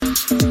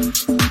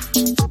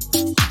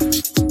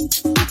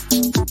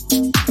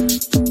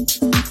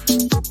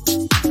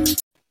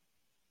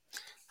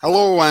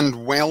Hello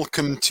and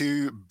welcome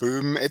to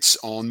Boom, It's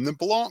on the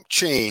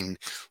Blockchain.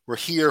 We're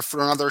here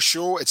for another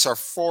show. It's our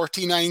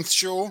 49th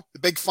show. The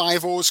big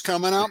 5-0's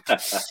coming up.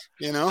 That's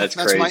That's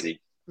crazy.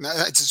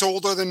 it's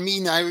older than me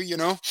now.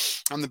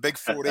 I'm the big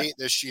 48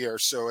 this year,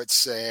 so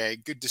it's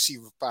good to see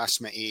we've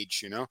passed my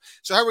age.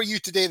 So how are you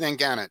today then,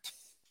 Gannett?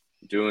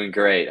 Doing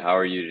great. How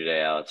are you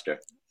today, Alistair?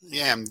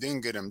 Yeah, I'm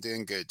doing good. I'm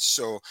doing good.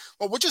 So,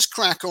 well, we'll just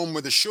crack on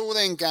with the show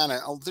then,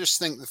 Gannett. I'll just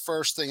think the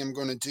first thing I'm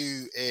going to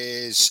do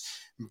is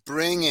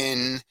bring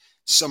in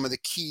some of the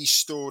key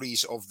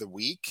stories of the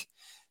week.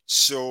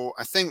 So,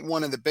 I think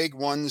one of the big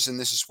ones, and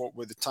this is what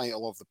the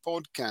title of the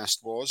podcast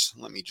was.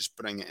 Let me just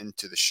bring it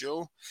into the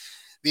show.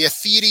 The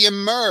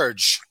Ethereum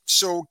merge.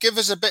 So, give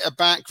us a bit of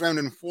background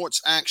on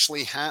what's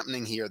actually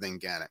happening here, then,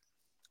 Gannett.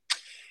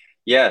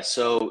 Yeah,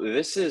 so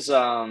this is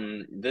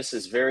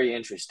very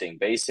interesting.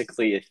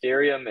 Basically,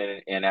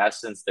 Ethereum, in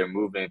essence, they're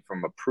moving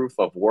from a proof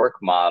of work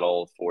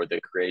model for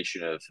the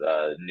creation of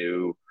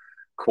new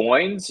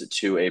coins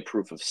to a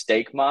proof of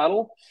stake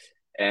model.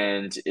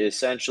 And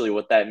essentially,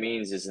 what that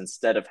means is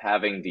instead of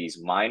having these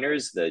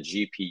miners, the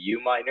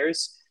GPU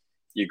miners,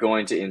 you're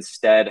going to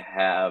instead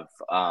have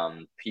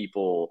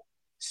people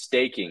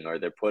staking, or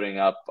they're putting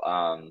up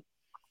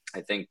I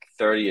think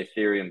 30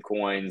 Ethereum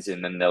coins,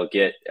 and then they'll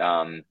get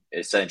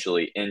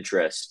essentially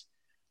interest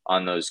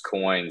on those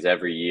coins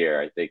every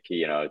year. I think,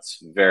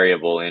 it's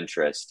variable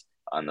interest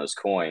on those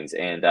coins.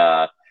 And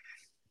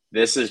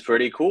this is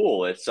pretty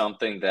cool. It's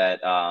something that,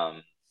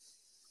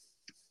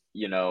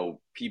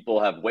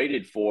 people have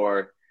waited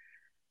for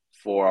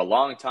a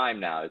long time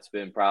now. It's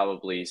been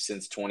probably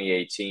since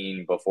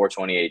 2018, before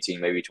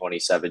 2018, maybe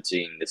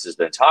 2017. This has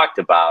been talked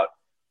about.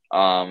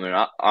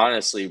 And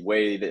honestly,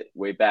 way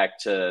back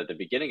to the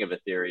beginning of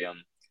Ethereum,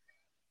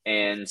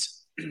 and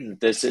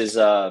this is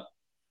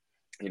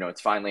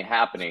it's finally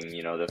happening.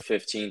 The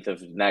 15th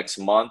of next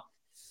month,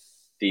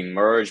 the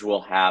merge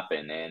will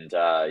happen, and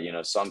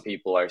some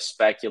people are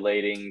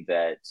speculating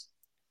that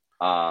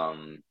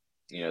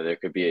there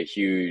could be a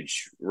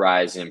huge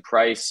rise in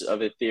price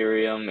of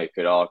Ethereum. It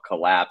could all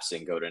collapse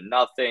and go to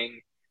nothing.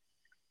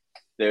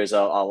 There's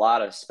a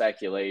lot of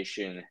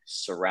speculation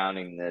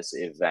surrounding this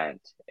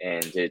event,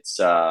 and it's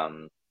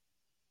one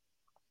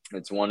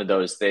of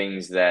those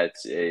things that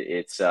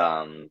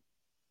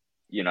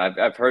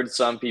I've heard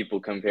some people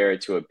compare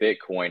it to a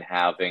Bitcoin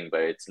halving,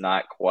 but it's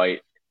not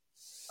quite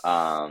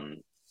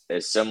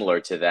as similar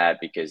to that,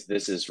 because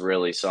this is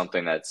really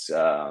something that's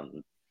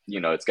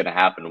it's going to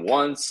happen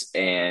once,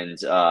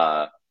 and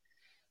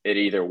it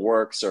either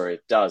works or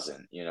it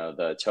doesn't.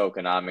 The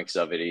tokenomics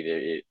of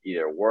it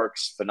either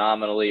works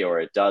phenomenally or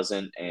it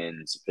doesn't,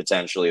 and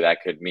potentially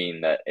that could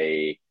mean that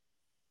a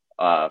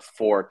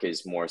fork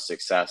is more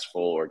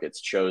successful or gets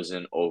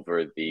chosen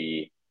over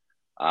the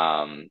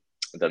main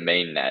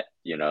net.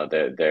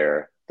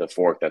 The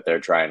fork that they're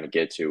trying to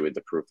get to with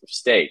the proof of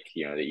stake.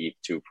 The ETH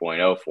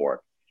 2.0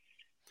 fork.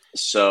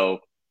 So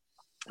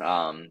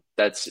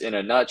that's in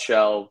a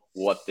nutshell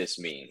what this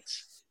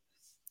means.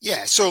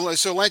 Yeah, so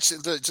let's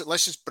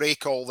just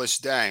break all this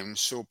down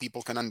so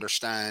people can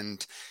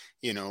understand,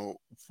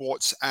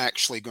 what's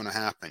actually going to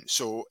happen.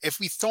 So if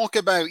we talk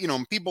about,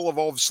 people have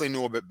obviously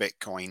know about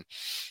Bitcoin.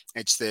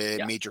 It's the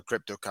Yeah. major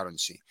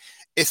cryptocurrency.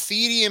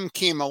 Ethereum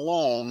came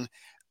along,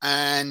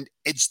 and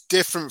it's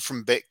different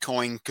from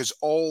Bitcoin because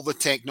all the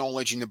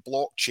technology in the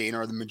blockchain,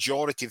 or the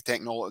majority of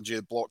technology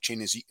of the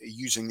blockchain, is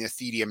using the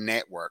Ethereum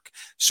network.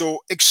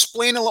 So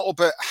explain a little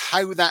bit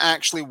how that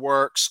actually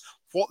works,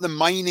 what the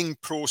mining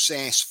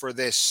process for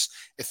this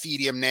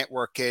Ethereum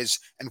network is,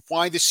 and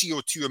why the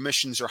CO2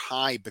 emissions are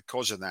high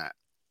because of that.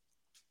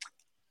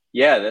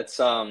 Yeah, that's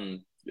a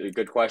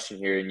good question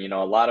here. And,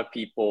 a lot of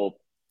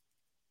people,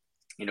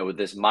 with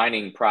this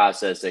mining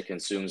process, it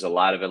consumes a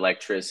lot of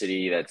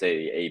electricity. That's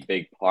a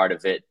big part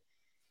of it.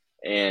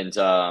 And,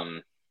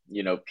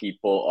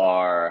 people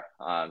are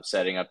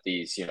setting up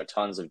these,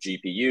 tons of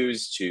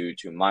GPUs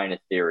to mine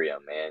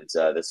Ethereum. And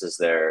this is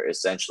their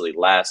essentially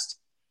last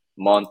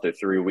month or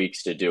 3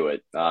 weeks to do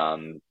it.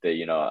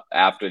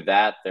 After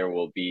that, there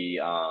will be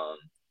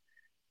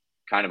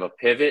kind of a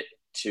pivot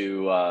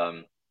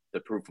to the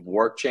proof of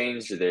work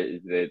change.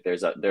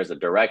 There's a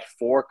direct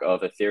fork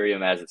of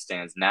Ethereum as it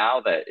stands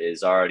now that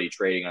is already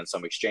trading on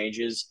some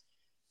exchanges.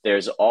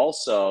 There's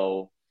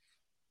also,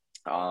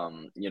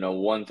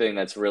 one thing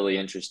that's really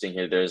interesting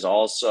here. There's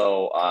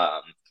also,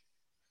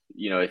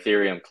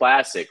 Ethereum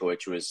Classic,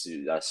 which was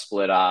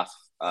split off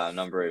a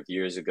number of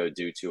years ago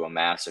due to a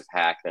massive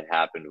hack that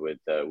happened with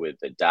the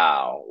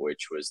DAO,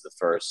 which was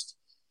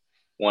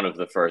one of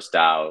the first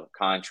DAO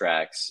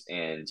contracts.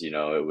 And,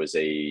 it was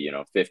a,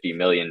 $50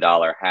 million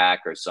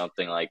hack or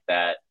something like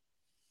that.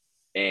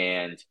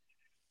 And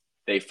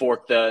they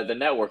forked the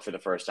network for the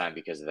first time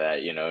because of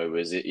that.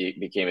 It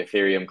became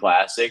Ethereum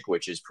Classic,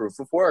 which is proof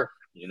of work.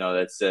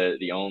 That's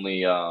the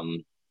only,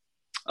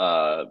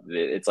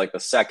 it's like the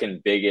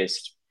second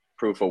biggest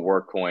proof of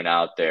work coin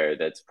out there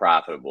that's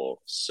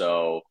profitable.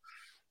 So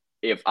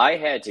if I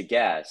had to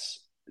guess,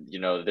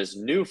 this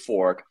new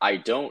fork, I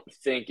don't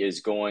think is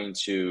going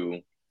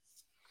to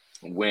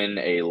win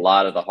a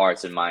lot of the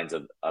hearts and minds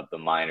of the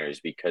miners,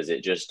 because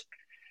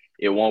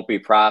it won't be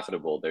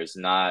profitable. There's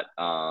not,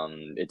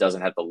 it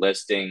doesn't have the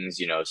listings.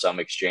 You know, some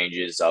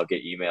exchanges, I'll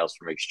get emails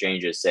from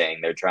exchanges saying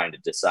they're trying to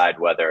decide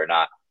whether or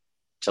not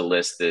to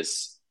list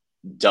this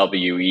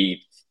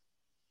WE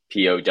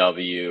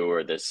POW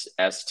or this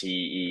STE,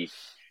 a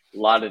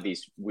lot of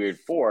these weird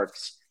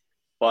forks.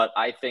 But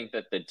I think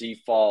that the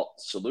default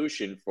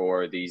solution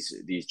for these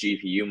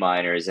GPU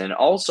miners, and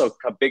also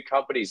big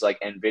companies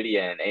like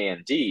Nvidia and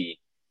AMD,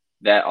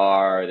 that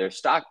are their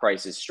stock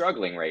price is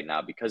struggling right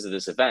now because of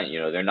this event.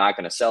 You know, they're not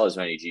going to sell as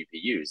many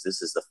GPUs.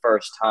 This is the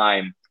first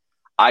time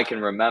I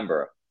can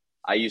remember.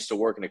 I used to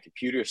work in a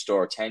computer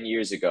store 10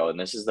 years ago, and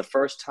this is the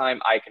first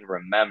time I can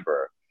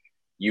remember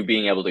you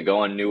being able to go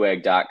on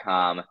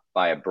newegg.com,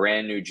 buy a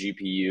brand new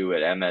GPU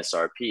at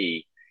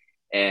MSRP,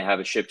 and have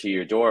it shipped to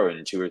your door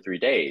in 2 or 3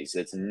 days.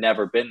 It's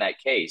never been that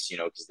case, you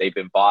know, because they've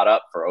been bought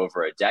up for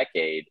over a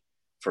decade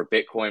for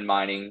Bitcoin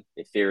mining,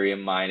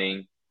 Ethereum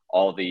mining,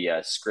 all the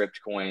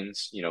script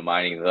coins, you know,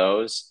 mining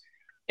those.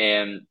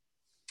 And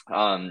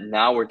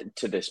now we're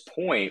to this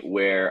point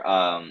where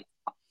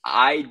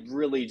I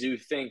really do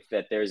think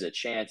that there's a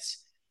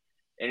chance,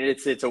 and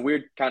it's a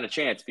weird kind of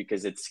chance,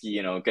 because it's,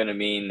 you know, going to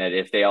mean that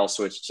if they all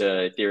switch to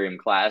Ethereum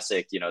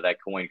Classic, you know, that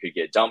coin could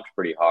get dumped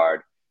pretty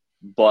hard.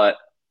 But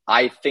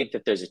I think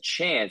that there's a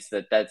chance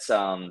that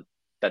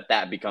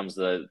that becomes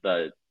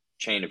the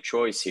chain of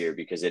choice here,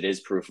 because it is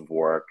proof of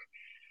work.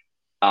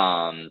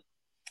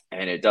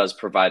 And it does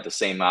provide the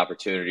same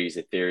opportunities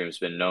Ethereum's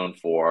been known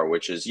for,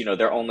 which is, you know,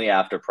 they're only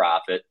after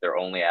profit. They're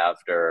only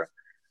after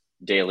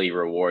daily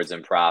rewards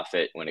and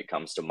profit when it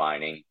comes to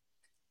mining.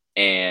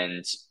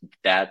 And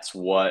that's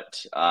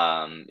what,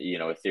 you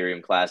know,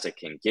 Ethereum Classic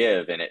can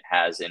give. And it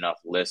has enough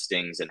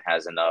listings and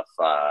has enough,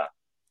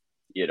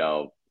 you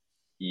know,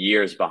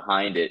 years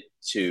behind it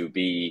to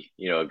be,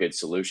 you know, a good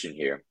solution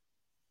here.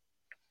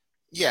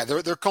 Yeah,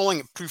 they're calling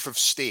it proof of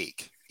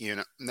stake. You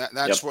know,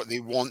 that's Yep. what they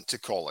want to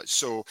call it.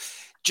 So,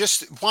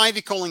 just why are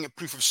they calling it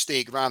proof of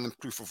stake rather than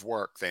proof of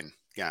work? Then,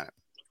 Garrett?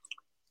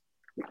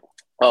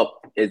 Well,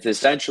 it's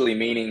essentially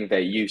meaning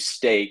that you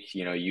stake,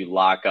 you know, you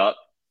lock up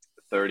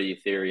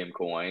 30 Ethereum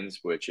coins,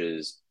 which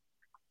is,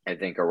 I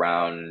think,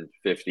 around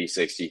 $50,000,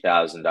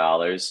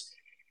 $60,000.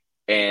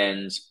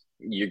 And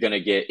you're going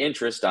to get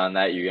interest on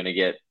that. You're going to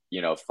get,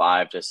 you know,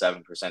 5 to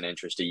 7%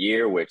 interest a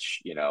year,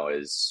 which, you know,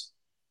 is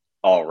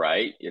all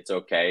right. It's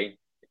okay.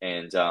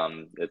 And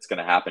it's going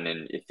to happen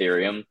in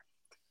Ethereum.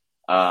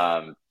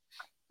 Um,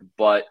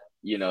 but,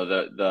 you know,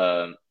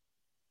 the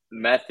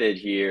method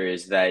here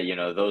is that, you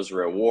know, those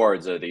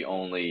rewards are the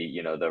only,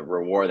 you know, the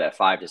reward, that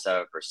 5 to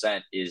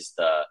 7% is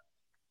the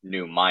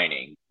new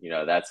mining. You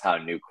know, that's how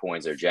new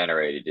coins are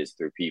generated, is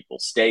through people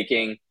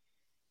staking.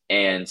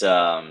 And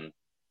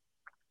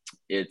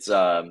it's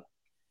a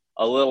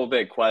little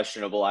bit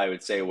questionable, I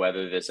would say,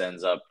 whether this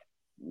ends up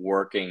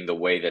working the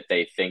way that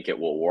they think it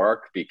will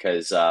work,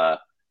 because I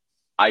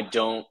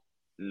don't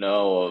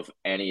know of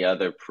any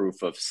other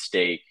proof of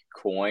stake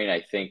coin.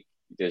 I think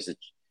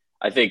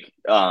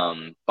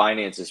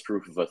Binance is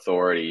proof of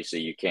authority, so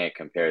you can't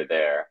compare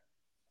there.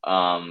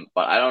 But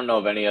I don't know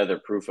of any other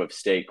proof of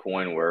stake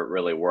coin where it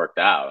really worked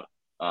out.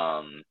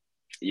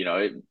 You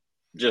know,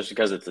 just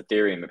because it's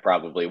Ethereum, it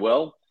probably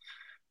will.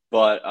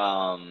 But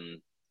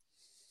you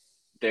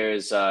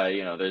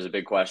know, there's a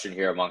big question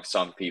here among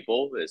some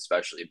people,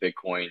 especially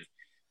Bitcoin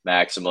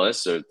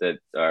maximalists, that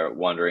are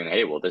wondering,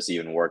 hey, will this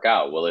even work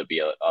out? Will it be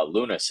a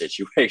Luna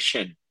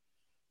situation?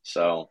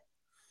 So,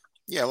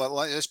 Yeah,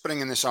 let's bring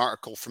in this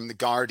article from The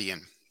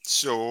Guardian.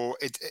 So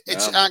it's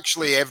yeah,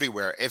 actually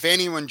everywhere. If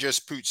anyone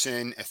just puts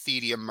in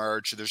Ethereum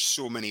merge, there's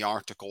so many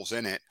articles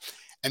in it,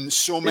 and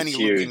so many it's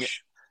looking at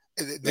huge.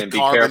 the And be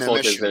carbon careful,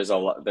 because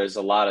emission. there's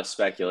a lot of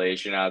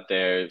speculation out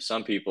there.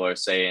 Some people are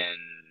saying,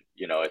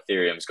 you know,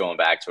 Ethereum's going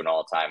back to an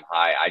all-time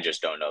high. I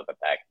just don't know that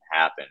that can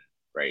happen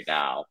right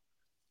now,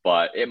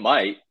 but it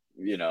might.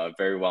 You know, it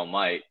very well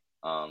might.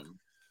 So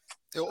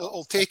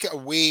It'll take it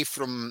away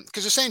from,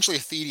 because essentially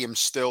Ethereum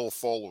still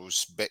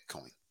follows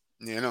Bitcoin.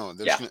 You know,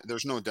 yeah,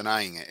 there's no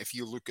denying it. If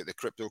you look at the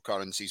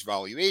cryptocurrency's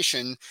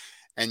valuation,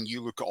 and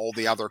you look at all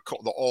the other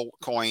the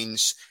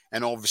altcoins,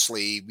 and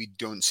obviously we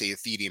don't say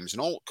Ethereum's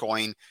an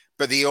altcoin,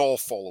 but they all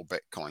follow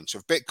Bitcoin. So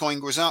if Bitcoin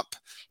goes up,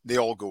 they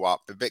all go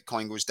up. If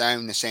Bitcoin goes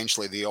down,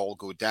 essentially they all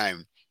go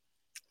down.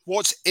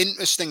 What's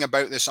interesting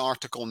about this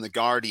article in The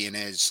Guardian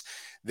is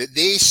that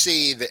they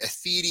say that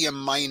Ethereum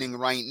mining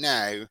right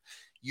now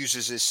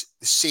uses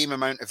the same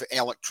amount of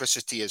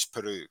electricity as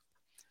Peru.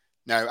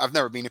 Now, I've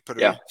never been to Peru.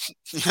 yeah.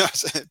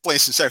 It's a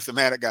place in South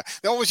America.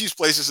 They always use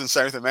places in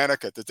South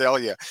America to tell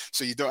you,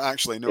 so you don't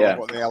actually know Yeah.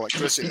 what the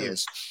electricity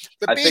is.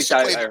 But I think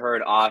basically, I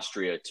heard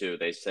Austria too.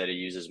 They said it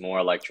uses more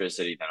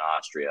electricity than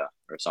Austria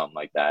or something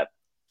like that.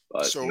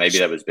 But so maybe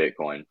that was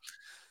Bitcoin.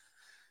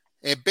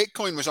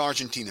 Bitcoin was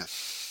Argentina.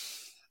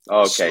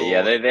 Okay,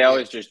 yeah, So they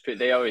always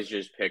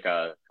just pick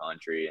a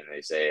country and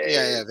they say, hey,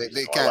 yeah, we use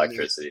they more can't.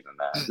 electricity than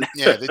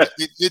Yeah, that.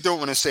 they don't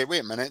want to say,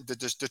 wait a minute,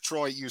 does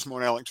Detroit use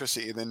more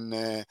electricity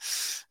than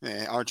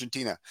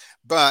Argentina?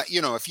 But,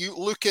 if you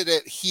look at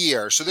it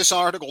here, so this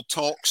article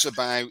talks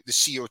about the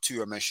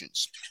CO2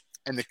 emissions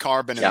and the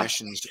carbon Yeah.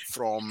 emissions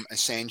from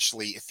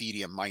essentially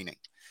Ethereum mining.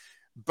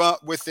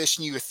 But with this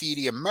new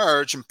Ethereum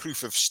merge and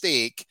proof of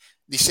stake,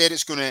 they said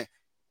it's going to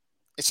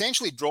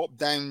essentially drop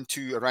down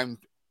to around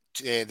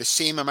the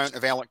same amount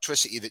of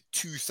electricity that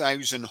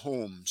 2,000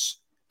 homes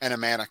in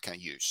America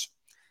use.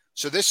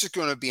 So this is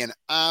going to be an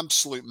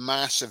absolute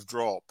massive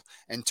drop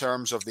in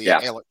terms of the Yeah.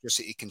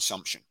 electricity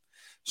consumption.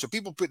 So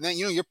people putting that,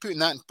 you're putting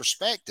that in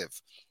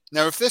perspective.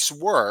 Now, if this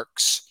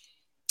works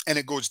and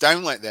it goes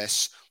down like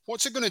this,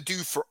 what's it going to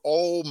do for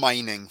all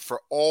mining,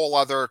 for all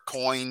other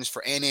coins,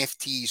 for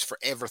NFTs, for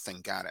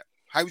everything, Garrett?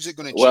 How is it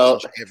going to Well,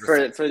 change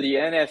everything? for the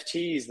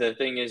NFTs, the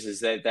thing is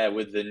that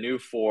with the new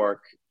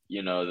fork,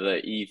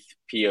 the ETH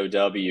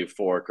POW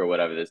fork or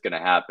whatever that's going to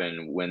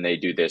happen when they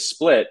do this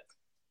split,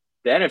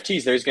 the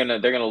NFTs they're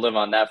gonna live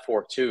on that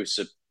fork too,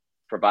 so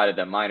provided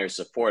that miners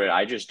support it.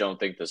 I just don't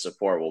think the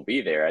support will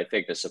be there. I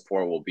think the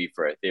support will be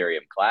for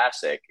Ethereum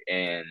Classic,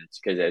 and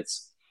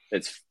because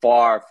it's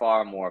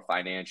far more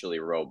financially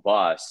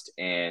robust.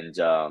 And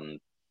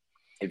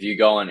if you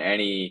go on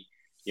any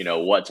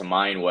what to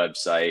mine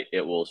website,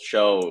 it will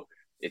show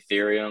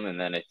Ethereum and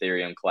then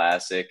Ethereum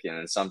Classic, and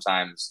then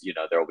sometimes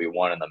there will be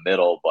one in the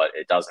middle, but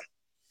it doesn't.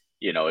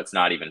 It's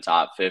not even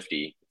top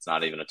 50. It's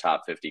not even a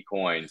top 50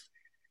 coin.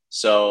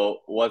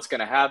 So what's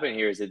going to happen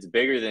here is it's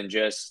bigger than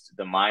just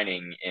the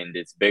mining, and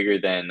it's bigger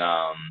than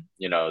all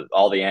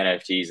the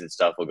NFTs and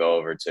stuff will go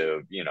over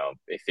to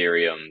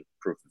Ethereum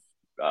proof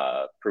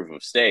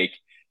of stake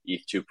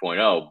ETH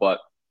 2.0. But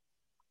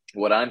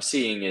what I'm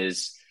seeing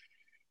is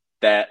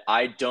that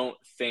I don't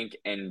think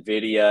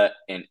Nvidia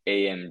and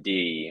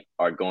AMD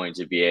are going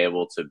to be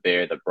able to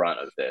bear the brunt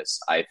of this.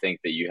 I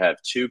think that you have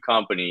two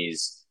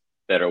companies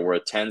that are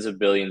worth tens of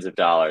billions of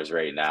dollars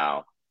right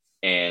now,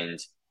 and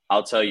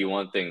I'll tell you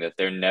one thing, that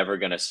they're never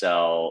going to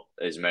sell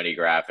as many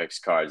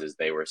graphics cards as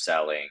they were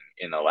selling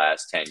in the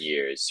last 10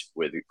 years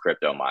with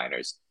crypto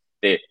miners.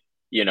 They,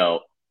 you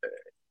know,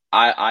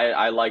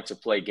 I like to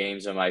play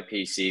games on my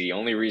PC. The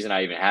only reason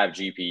I even have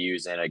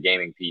GPUs in a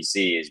gaming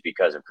PC is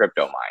because of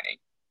crypto mining.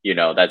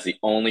 That's the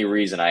only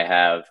reason I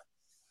have,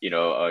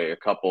 a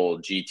couple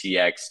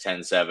GTX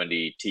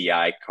 1070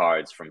 Ti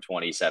cards from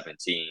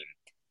 2017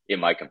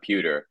 in my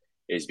computer,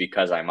 is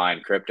because I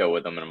mined crypto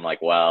with them. And I'm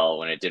like, well,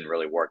 when it didn't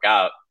really work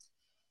out,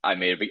 I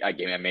made a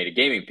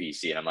gaming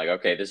PC, and I'm like,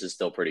 okay, this is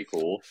still pretty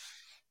cool.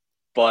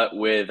 But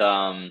with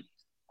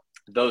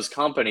those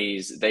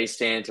companies, they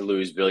stand to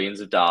lose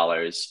billions of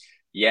dollars.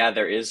 Yeah,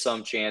 there is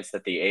some chance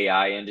that the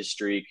AI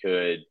industry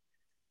could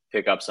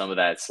pick up some of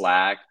that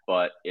slack,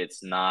 but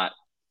it's not.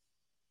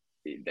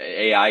 The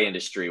AI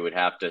industry would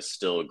have to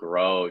still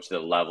grow to the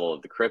level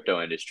of the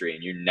crypto industry,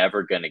 and you're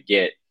never going to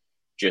get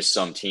just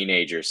some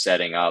teenager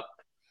setting up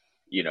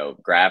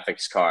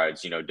graphics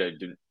cards,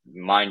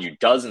 mind you,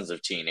 dozens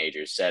of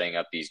teenagers setting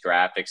up these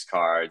graphics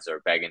cards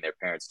or begging their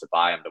parents to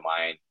buy them to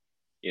mine,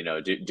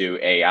 do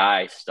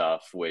AI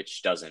stuff,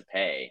 which doesn't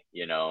pay.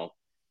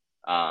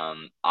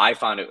 I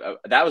found it,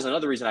 that was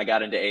another reason I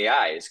got into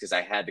AI, is because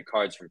I had the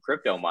cards from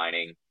crypto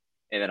mining,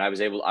 and then I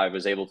was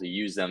able to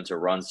use them to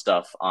run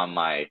stuff on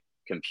my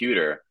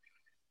computer.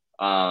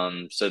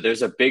 So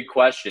there's a big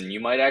question. You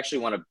might actually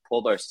want to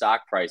pull their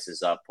stock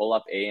prices up, pull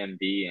up AMD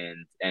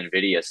and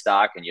Nvidia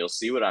stock, and you'll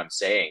see what I'm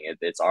saying.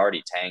 It's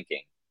already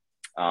tanking.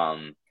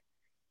 Um,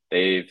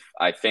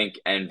 I think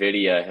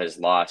Nvidia has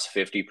lost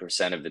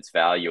 50% of its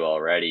value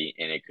already,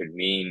 and it could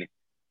mean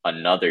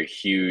another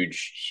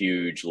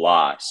huge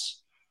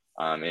loss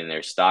in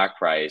their stock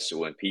price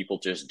when people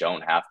just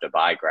don't have to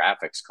buy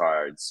graphics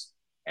cards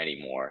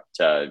anymore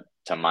to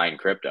mine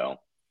crypto.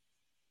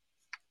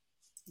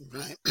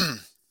 Right.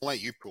 I'll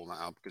let you pull that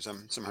up because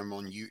I'm somehow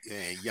on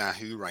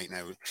Yahoo right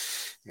now.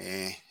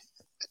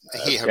 I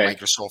hate how Okay.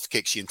 Microsoft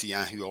kicks you into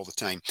Yahoo all the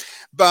time.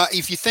 But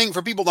if you think,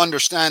 for people to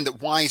understand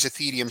that why is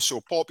Ethereum so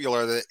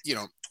popular, that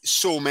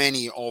so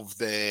many of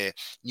the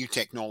new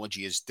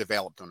technology is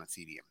developed on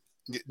Ethereum.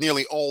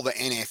 Nearly all the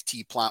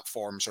NFT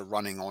platforms are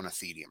running on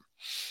Ethereum.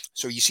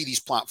 So you see these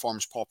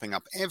platforms popping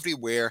up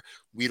everywhere.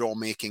 We're all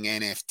making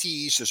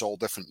NFTs. There's all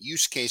different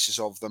use cases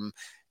of them.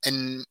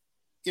 And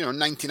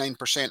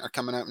 99% are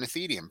coming out in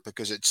Ethereum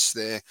because it's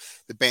the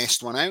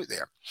best one out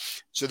there.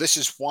 So this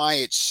is why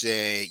it's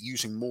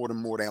using more and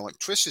more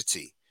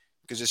electricity,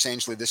 because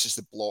essentially this is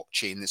the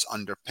blockchain that's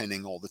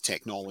underpinning all the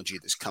technology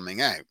that's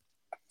coming out.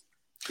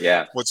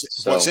 Yeah.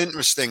 What's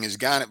interesting, as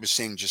Garrett was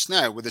saying just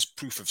now, with this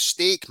proof of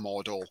stake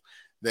model,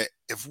 that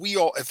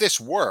if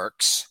this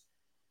works,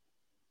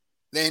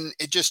 then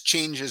it just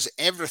changes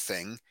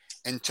everything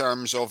in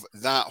terms of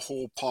that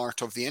whole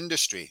part of the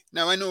industry.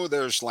 Now, I know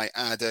there's like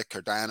ADA,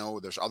 Cardano,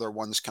 there's other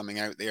ones coming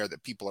out there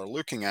that people are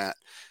looking at,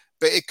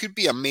 but it could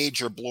be a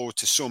major blow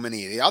to so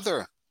many of the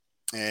other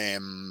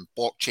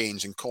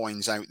blockchains and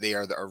coins out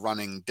there that are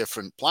running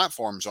different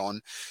platforms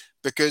on,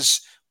 because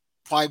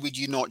why would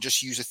you not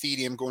just use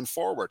Ethereum going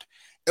forward?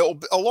 It'll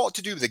be a lot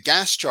to do with the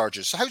gas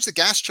charges. So how's the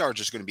gas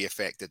charges going to be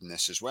affected in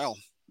this as well?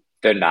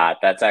 They're not.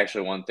 That's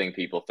actually one thing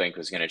people think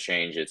was going to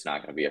change. It's not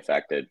going to be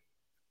affected.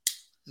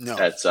 No.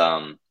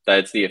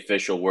 That's the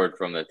official word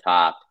from the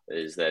top,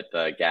 is that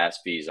the gas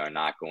fees are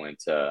not going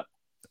to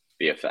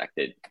be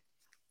affected.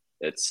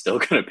 It's still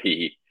going to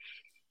be,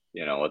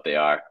 what they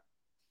are.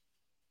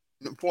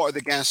 What are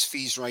the gas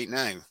fees right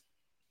now?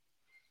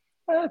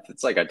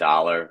 It's like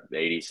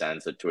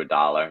 $1.80 to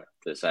 $1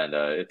 to send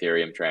a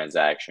Ethereum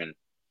transaction.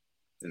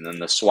 And then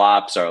the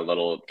swaps are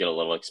get a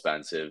little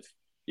expensive,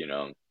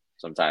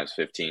 sometimes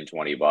 15,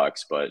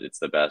 $20, but it's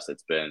the best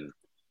it's been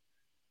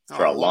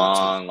for a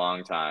long,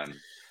 long time.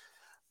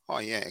 Oh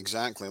yeah,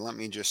 exactly. Let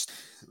me just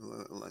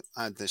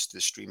add this to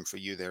the stream for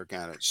you there,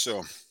 Garrett.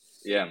 So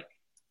yeah.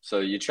 So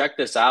you check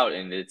this out,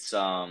 and it's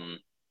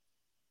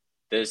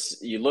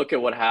you look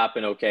at what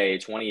happened. Okay,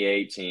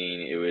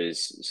 2018, it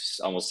was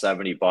almost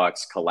 $70,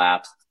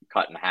 collapsed,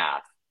 cut in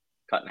half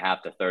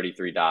to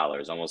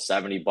 $33, almost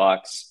 $70.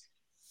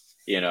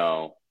 And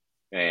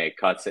it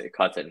cuts it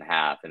in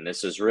half. And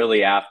this is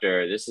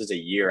a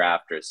year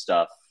after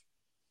stuff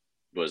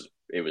was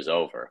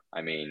over.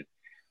 I mean,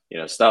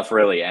 stuff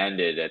really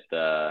ended at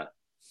the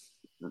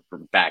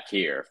back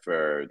here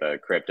for the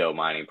crypto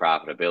mining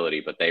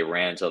profitability, but they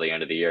ran till the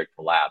end of the year,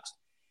 collapsed.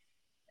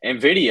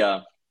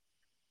 Nvidia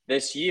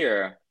this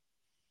year,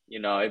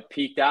 it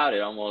peaked out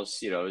at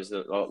almost, it was a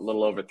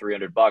little over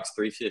 $300,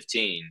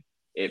 315.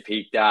 It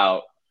peaked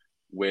out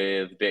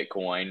with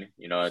Bitcoin,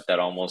 at that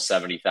almost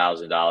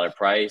 $70,000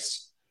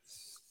 price.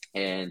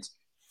 And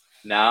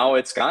now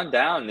it's gone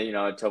down,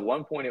 to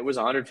one point it was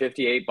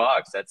 $158.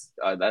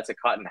 That's a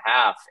cut in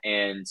half.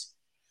 And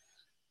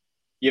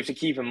you have to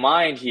keep in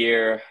mind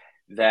here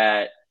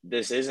that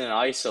this isn't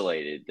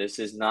isolated. This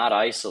is not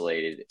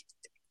isolated.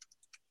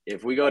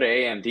 If we go to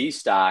AMD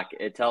stock,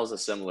 it tells a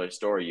similar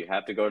story. You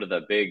have to go to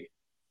the big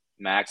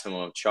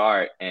maximum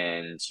chart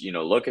and,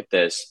 look at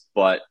this.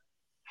 But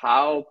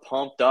how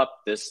pumped up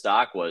this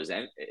stock was,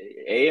 and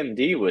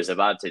AMD was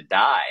about to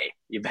die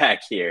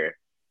back here.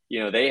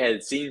 They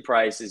had seen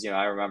prices,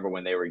 I remember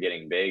when they were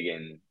getting big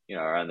and,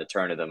 around the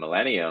turn of the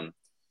millennium,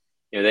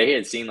 they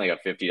had seen like a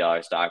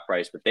 $50 stock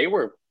price, but they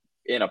were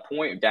in a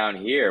point down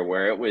here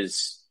where it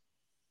was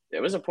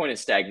a point of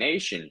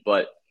stagnation.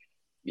 But,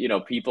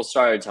 people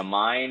started to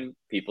mine,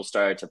 people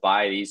started to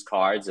buy these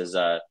cards as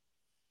a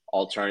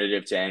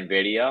alternative to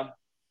NVIDIA.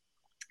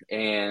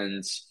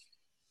 And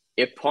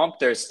it pumped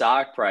their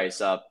stock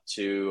price up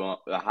to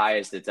the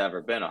highest it's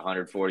ever been,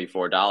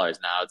 $144.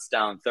 Now it's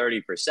down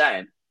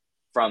 30%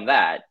 from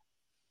that.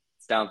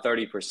 It's down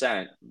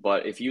 30%.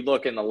 But if you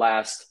look in the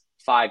last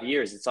 5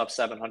 years, it's up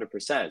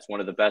 700%. It's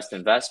one of the best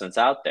investments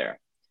out there.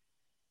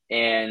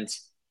 And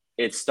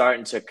it's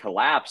starting to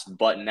collapse.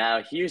 But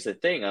now here's the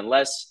thing,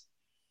 unless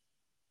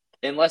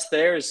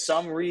there is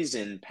some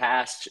reason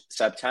past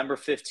September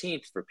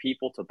 15th for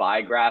people to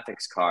buy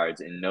graphics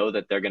cards and know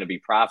that they're going to be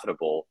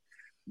profitable,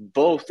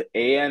 both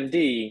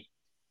AMD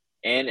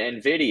and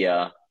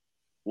NVIDIA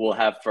will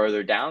have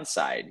further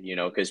downside,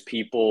 because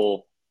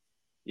people,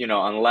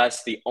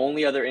 unless the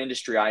only other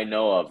industry I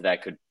know of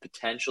that could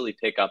potentially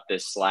pick up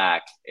this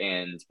slack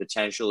and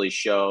potentially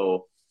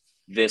show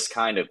this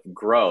kind of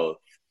growth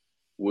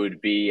would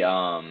be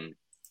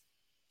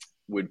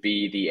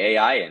the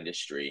AI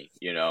industry,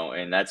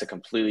 and that's a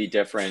completely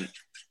different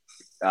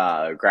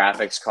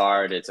graphics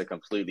card. It's a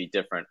completely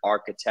different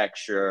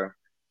architecture.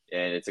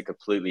 And it's a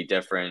completely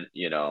different,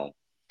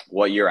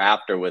 what you're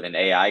after with an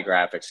AI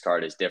graphics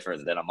card is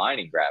different than a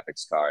mining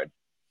graphics card.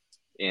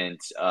 And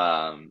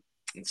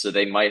so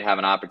they might have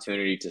an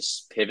opportunity to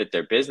pivot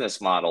their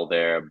business model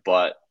there.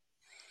 But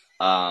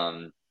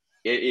it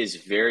is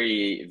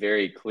very,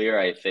 very clear,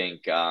 I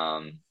think,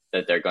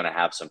 that they're going to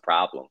have some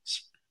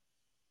problems.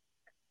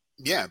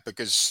 Yeah,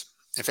 because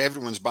if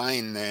everyone's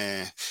buying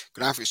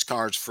graphics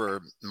cards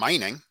for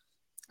mining,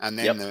 and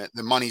then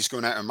the money's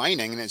going out of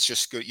mining, and it's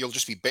just you'll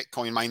just be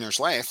Bitcoin miners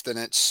left, and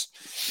it's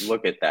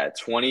look at that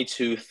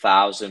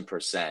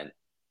 22,000%,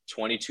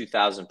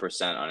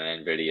 22,000% on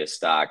an NVIDIA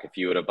stock. If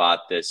you would have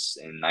bought this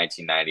in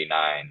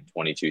 1999,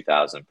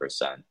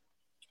 22,000%.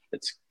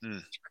 It's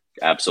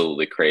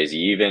absolutely crazy.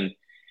 Even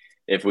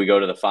if we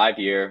go to the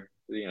 5-year,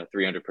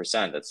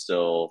 300%. That's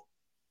still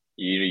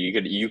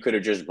you could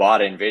have just bought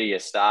NVIDIA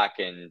stock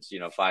and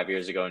 5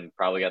 years ago and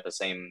probably got the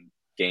same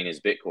gain as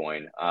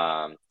Bitcoin.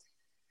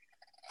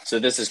 So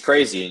this is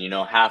crazy, and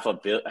half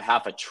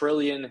a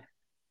trillion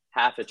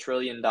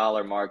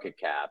dollar market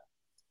cap,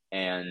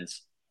 and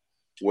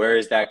where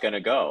is that going to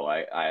go?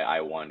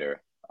 I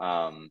wonder.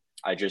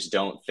 I just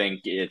don't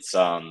think it's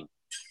going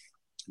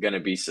to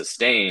be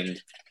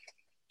sustained,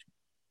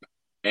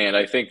 and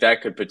I think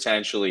that could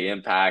potentially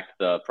impact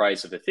the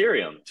price of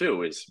Ethereum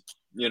too. Is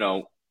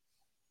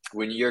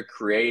when you're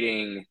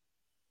creating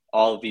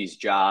all of these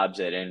jobs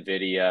at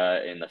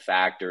NVIDIA in the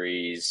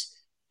factories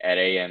at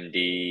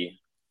AMD.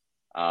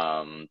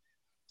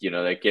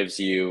 That gives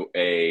you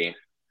a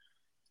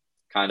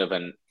kind of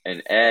an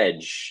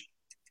edge.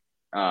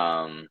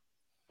 But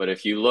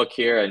if you look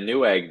here at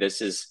Newegg,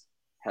 this is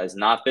has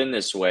not been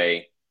this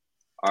way.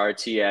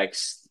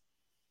 RTX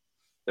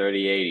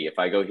 3080. If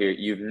I go here,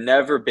 you've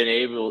never been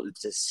able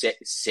to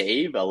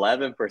save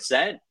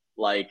 11%.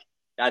 Like,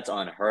 that's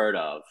unheard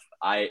of.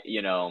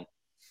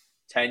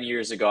 10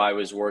 years ago, I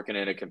was working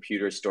in a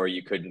computer store.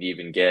 You couldn't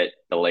even get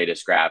the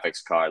latest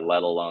graphics card,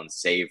 let alone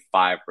save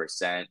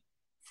 5%,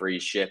 free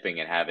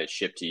shipping, and have it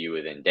shipped to you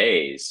within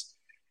days.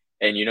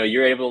 And,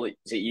 you're able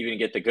to even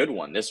get the good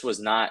one. This was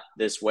not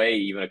this way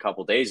even a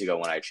couple days ago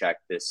when I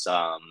checked this.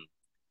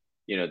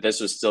 This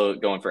was still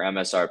going for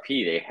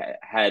MSRP. They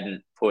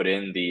hadn't put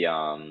in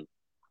the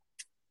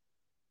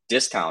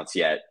discounts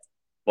yet,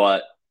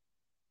 but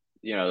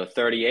the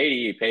 3080,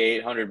 you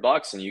pay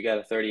 $800 and you get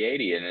a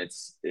 3080, and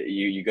it's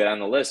you go down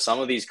the list. Some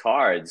of these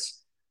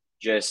cards,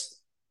 just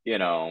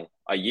a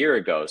year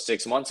ago,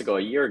 6 months ago,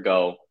 a year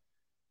ago,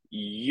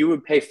 you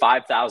would pay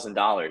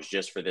 $5,000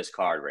 just for this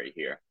card right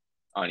here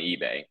on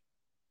eBay.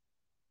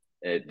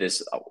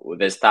 This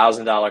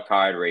 $1,000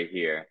 card right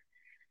here,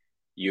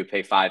 you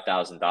pay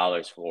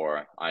 $5,000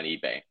 for on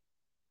eBay,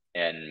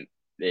 and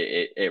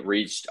it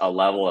reached a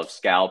level of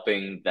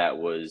scalping that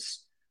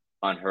was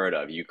unheard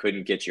of. You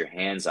couldn't get your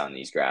hands on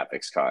these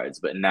graphics cards.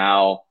 But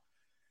now,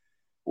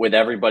 with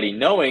everybody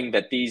knowing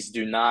that these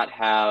do not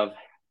have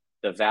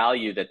the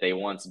value that they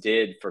once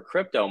did for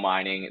crypto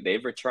mining,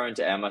 they've returned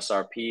to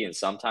MSRP, and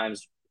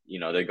sometimes,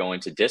 they're going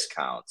to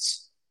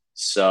discounts.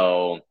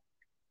 So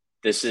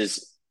this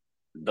is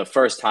the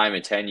first time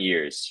in 10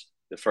 years,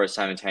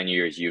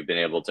 you've been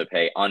able to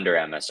pay under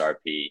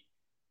MSRP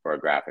for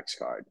a graphics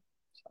card.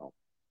 So,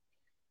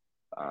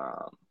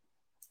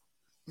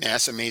 yeah,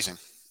 that's amazing.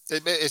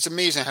 It's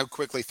amazing how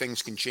quickly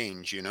things can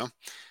change, I'm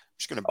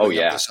just going to bring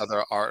up this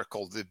other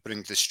article that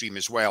brings the stream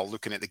as well,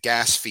 looking at the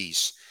gas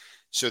fees.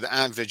 So the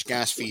average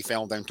gas fee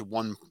fell down to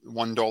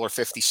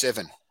 $1.57,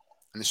 and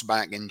this is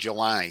back in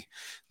July. And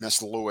that's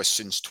the lowest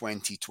since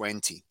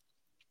 2020,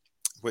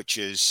 which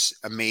is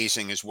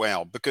amazing as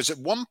well, because at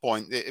one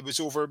point it was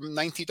over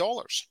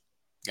 $90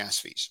 gas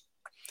fees.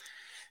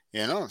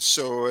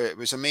 So it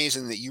was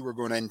amazing that you were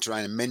going in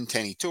trying to mint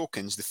any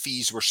tokens. The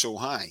fees were so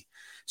high.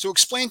 So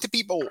explain to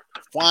people,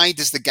 why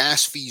does the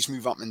gas fees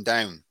move up and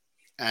down,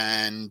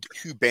 and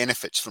who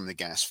benefits from the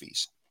gas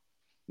fees?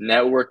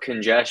 Network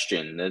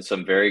congestion. There's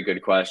some very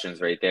good questions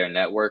right there.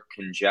 Network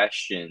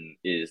congestion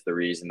is the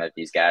reason that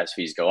these gas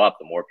fees go up.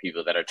 The more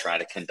people that are trying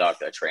to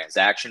conduct a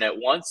transaction at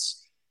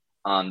once,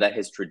 that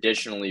has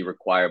traditionally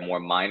required more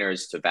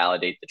miners to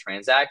validate the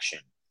transaction.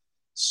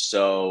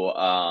 So,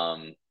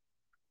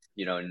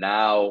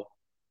 now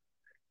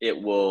it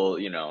will,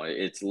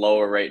 it's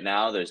lower right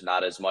now. There's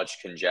not as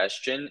much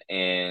congestion,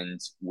 and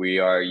we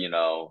are,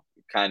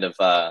 kind of,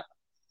 the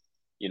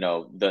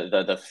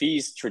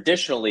fees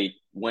traditionally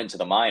went to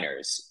the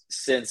miners.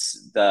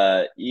 Since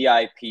the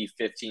EIP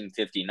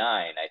 1559,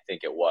 I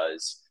think it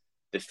was,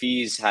 the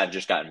fees have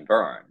just gotten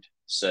burned.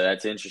 So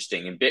that's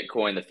interesting. In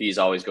Bitcoin, the fees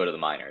always go to the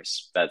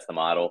miners. That's the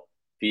model.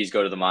 Fees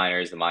go to the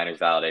miners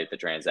validate the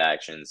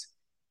transactions.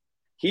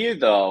 Here,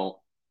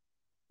 though,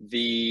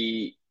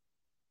 the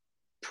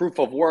proof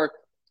of work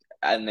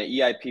and the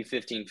EIP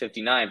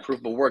 1559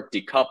 proof of work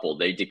decoupled.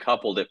 They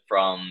decoupled it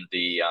from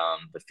the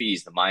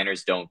fees. The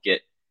miners don't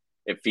get,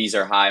 if fees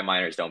are high,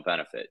 miners don't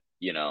benefit.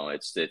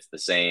 It's the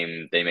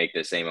same. They make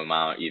the same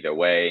amount either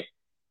way,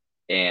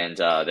 and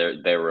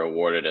they're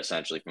rewarded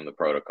essentially from the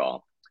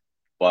protocol.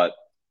 But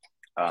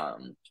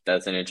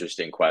that's an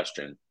interesting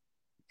question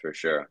for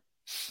sure.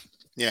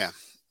 Yeah,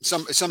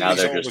 somebody's now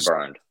they're always just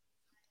burned.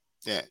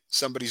 Yeah,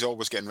 somebody's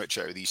always getting rich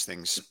out of these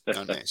things,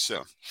 don't they?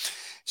 So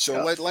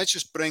yeah. Let's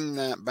just bring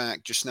that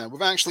back just now.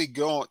 We've actually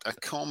got a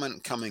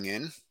comment coming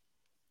in.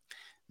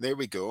 There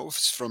we go.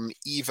 It's from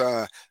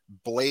Eva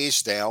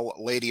Blaisdell,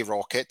 Lady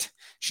Rocket.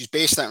 She's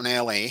based out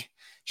in LA.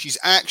 She's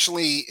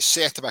actually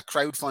set up a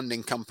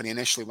crowdfunding company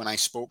initially when I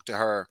spoke to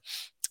her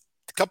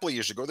a couple of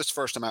years ago. This is the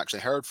first time I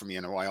actually heard from you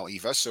in a while,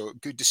 Eva. So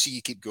good to see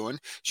you keep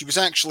going. She was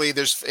actually,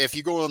 if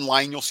you go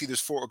online, you'll see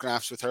there's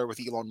photographs with her with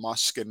Elon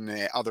Musk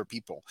and other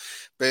people.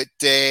 But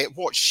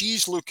what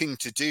she's looking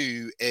to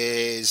do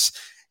is,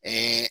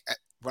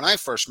 when I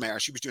first met her,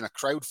 she was doing a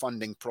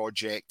crowdfunding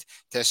project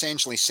to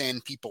essentially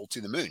send people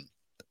to the moon.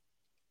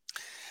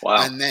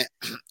 Wow.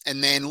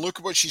 And then look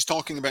at what she's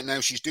talking about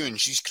now.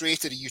 She's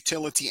created a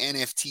utility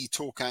NFT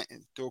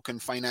token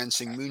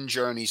financing moon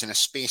journeys in a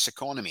space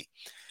economy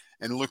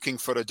and looking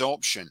for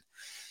adoption.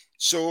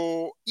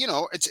 So,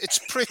 it's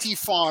pretty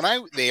far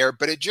out there,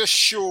 but it just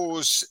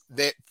shows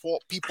that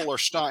what people are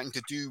starting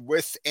to do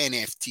with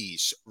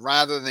NFTs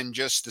rather than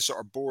just the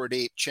sort of Bored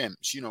Ape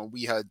chimps.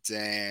 We had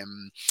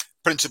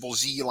Principal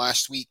Z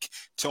last week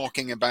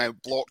talking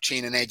about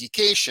blockchain and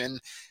education,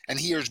 and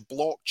here's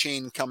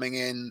blockchain coming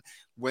in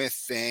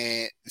with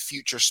the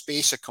future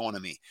space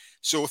economy.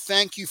 So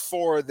thank you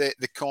for the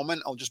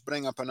comment. I'll just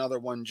bring up another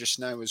one just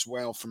now as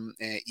well from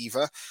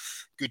Eva.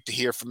 Good to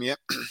hear from you.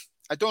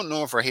 I don't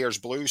know if her hair's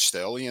blue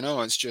still,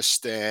 it's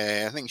just,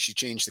 I think she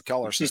changed the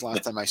color since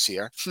last time I see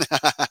her.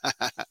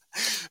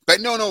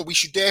 But no, we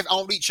should.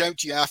 I'll reach out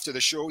to you after the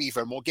show,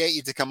 Eva, and we'll get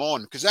you to come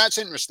on because that's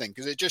interesting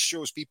because it just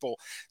shows people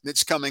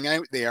that's coming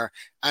out there.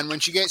 And when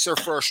she gets her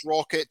first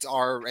rocket,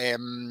 our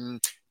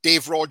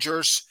Dave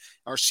Rogers,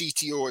 our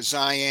CTO at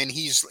Zion,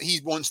 he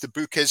wants to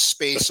book his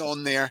space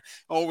on there.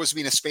 Always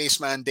been a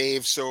spaceman,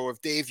 Dave. So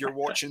if Dave, you're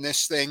watching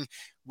this thing,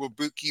 we'll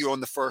book you on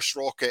the first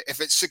rocket.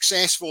 If it's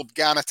successful,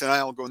 Garrett and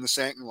I'll go on the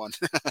second one.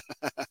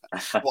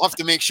 We'll have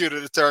to make sure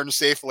it returns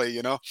safely,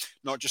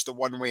 not just a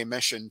one-way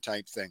mission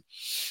type thing.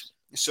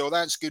 So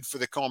that's good for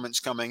the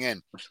comments coming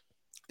in.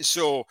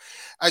 So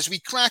as we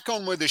crack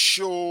on with the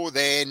show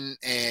then,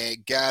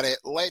 Garrett,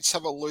 let's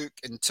have a look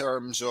in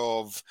terms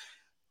of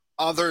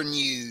other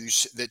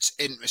news that's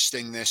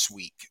interesting this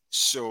week.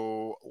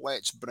 So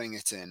let's bring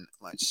it in.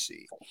 Let's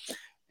see.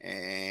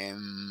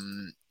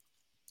 Can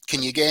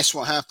you guess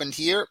what happened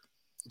here?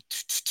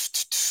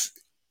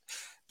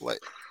 Where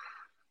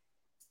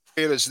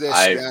is this,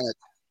 Garrett?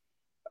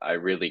 I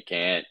really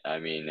can't. I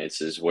mean,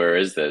 where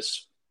is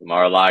this?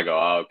 Mar-a-Lago.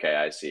 Oh, okay,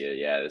 I see it.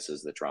 Yeah, this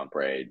is the Trump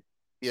raid.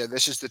 Yeah,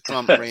 this is the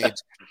Trump raid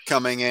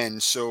coming in.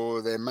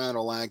 So the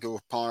Mar-a-Lago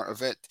part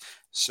of it.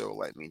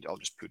 So I'll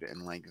just put it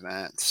in like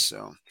that.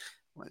 So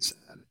let's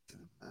add it to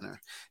the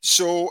banner.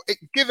 So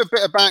give a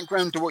bit of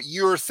background to what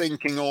you're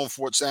thinking of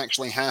what's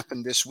actually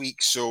happened this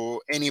week.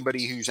 So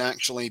anybody who's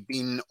actually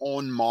been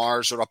on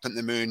Mars or up at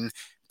the moon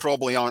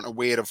probably aren't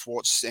aware of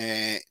what's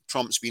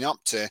Trump's been up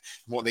to,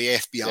 what the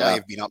FBI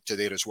have been up to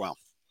there as well.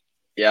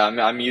 Yeah,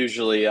 I'm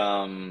usually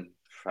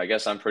I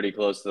guess I'm pretty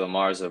close to the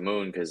Mars or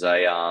moon because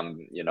I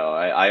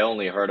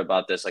only heard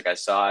about this, like I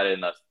saw it in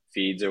the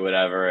feeds or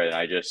whatever, and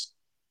I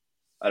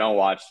don't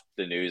watch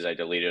the news. I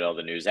deleted all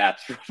the news apps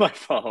from my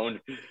phone.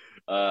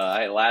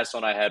 Last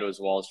one I had was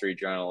Wall Street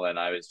Journal, and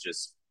I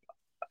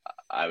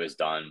was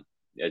done.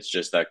 It's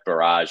just that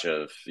barrage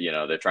of,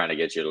 they're trying to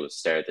get you to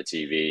stare at the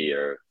TV,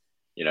 or,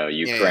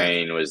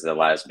 Ukraine was the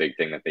last big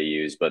thing that they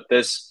used. But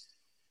this,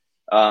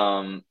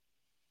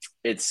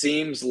 it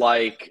seems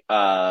like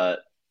I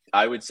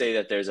would say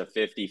that there's a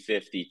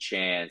 50-50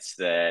 chance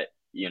that,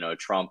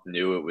 Trump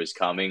knew it was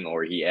coming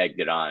or he egged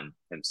it on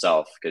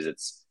himself because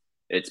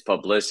it's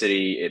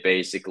publicity. It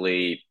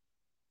basically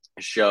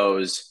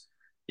shows,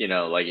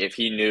 like if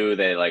he knew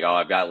that, like, oh,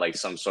 I've got like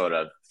some sort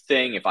of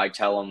thing. If I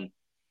tell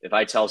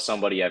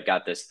somebody I've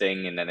got this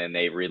thing and then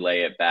they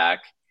relay it back,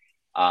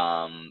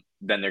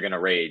 then they're going to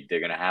raid. They're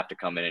going to have to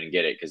come in and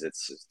get it because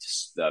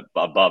it's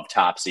above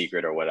top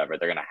secret or whatever.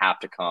 They're going to have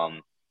to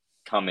come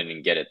in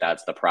and get it.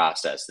 That's the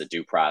process, the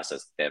due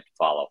process that they have to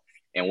follow.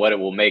 And what it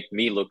will make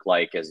me look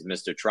like as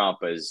Mr. Trump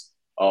is,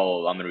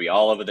 oh, I'm going to be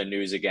all over the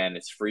news again.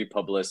 It's free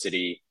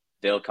publicity.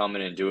 They'll come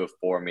in and do it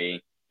for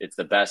me. It's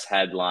the best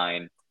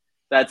headline.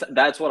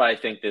 That's what I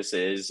think this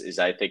is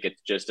I think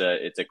it's just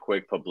it's a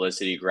quick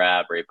publicity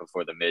grab right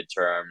before the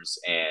midterms,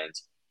 and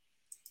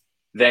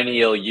then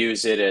he'll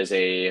use it as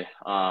a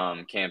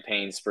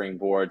campaign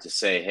springboard to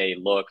say, hey,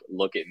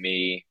 look at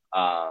me.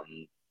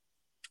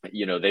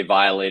 They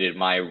violated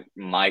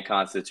my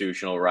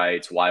constitutional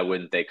rights. Why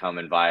wouldn't they come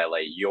and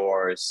violate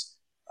yours?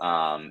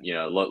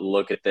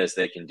 Look at this.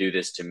 They can do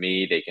this to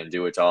me. They can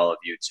do it to all of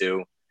you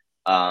too.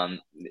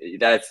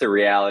 That's the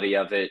reality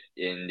of it.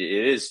 And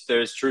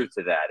there's truth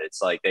to that.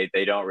 It's like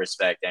they don't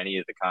respect any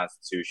of the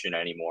Constitution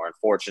anymore.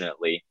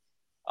 Unfortunately,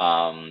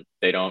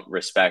 they don't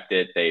respect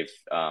it. They'll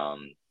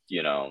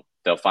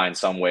find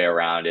some way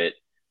around it,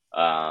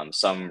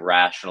 some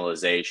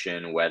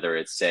rationalization, whether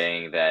it's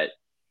saying that,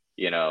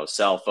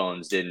 cell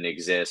phones didn't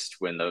exist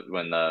when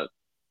the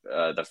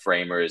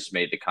framers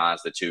made the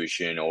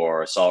Constitution,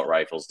 or assault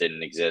rifles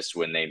didn't exist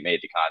when they made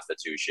the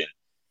Constitution.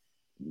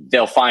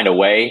 They'll find a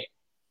way.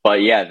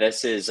 But yeah,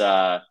 this is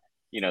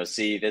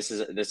this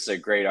is a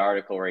great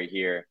article right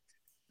here.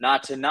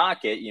 Not to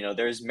knock it,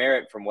 there's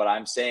merit from what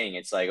I'm saying.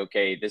 It's like,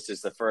 okay, this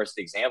is the first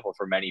example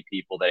for many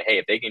people that, hey,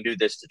 if they can do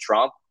this to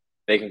Trump,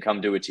 they can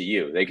come do it to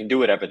you. They can do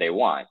whatever they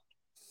want.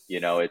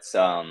 It's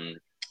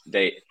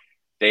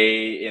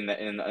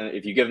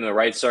if you give them the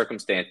right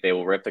circumstance, they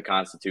will rip the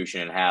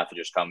Constitution in half and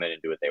just come in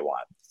and do what they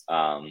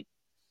want.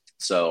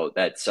 So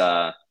that's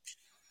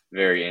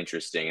very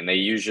interesting. And they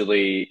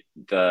usually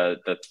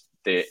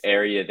the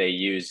area they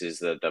use is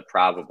the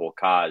probable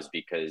cause,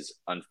 because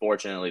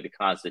unfortunately the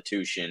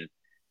Constitution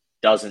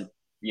doesn't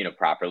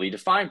properly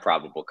define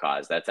probable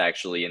cause. That's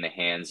actually in the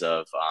hands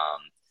of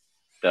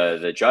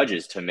the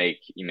judges to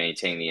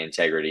maintain the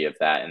integrity of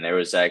that. And there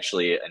was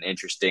actually an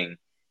interesting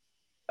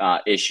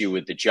issue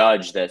with the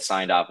judge that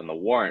signed off on the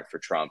warrant for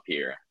Trump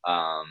here.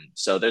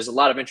 So there's a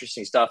lot of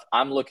interesting stuff.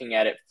 I'm looking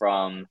at it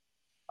from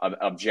an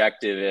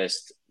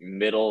objectivist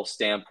middle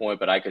standpoint,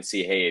 but I could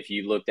see, hey, if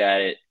you looked at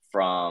it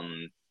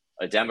from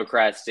a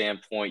Democrat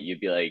standpoint,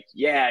 you'd be like,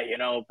 yeah,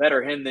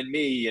 better him than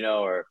me,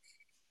 or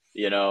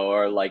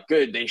like,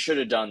 good, they should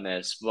have done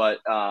this. But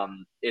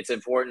it's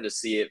important to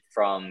see it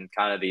from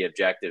kind of the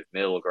objective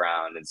middle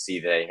ground and see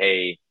that,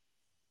 hey,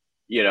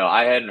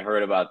 I hadn't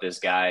heard about this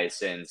guy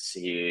since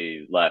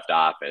he left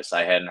office.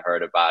 I hadn't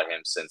heard about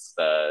him since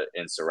the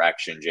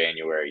insurrection,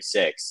 January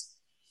 6th.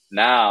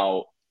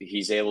 Now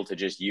he's able to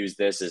just use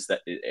this as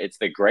that it's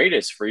the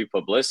greatest free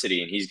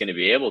publicity, and he's going to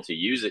be able to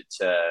use it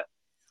to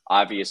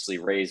obviously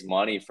raise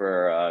money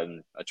for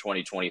a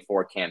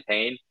 2024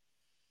 campaign,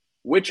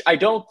 which I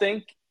don't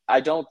think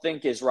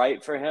is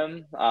right for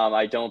him.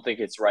 I don't think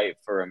it's right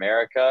for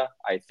America.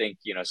 I think,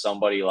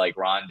 somebody like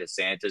Ron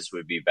DeSantis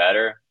would be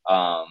better.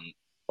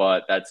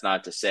 But that's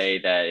not to say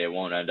that it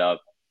won't end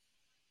up,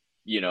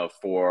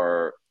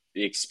 for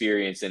the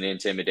experience and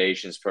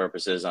intimidations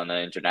purposes on the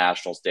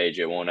international stage,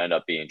 it won't end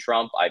up being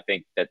Trump. I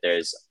think that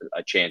there's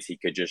a chance he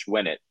could just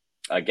win it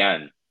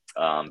again,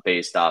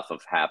 based off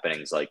of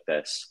happenings like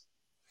this.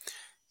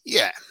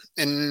 Yeah.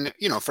 And,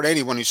 for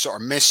anyone who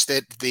sort of missed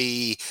it,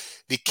 they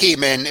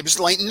came in, it was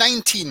like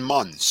 19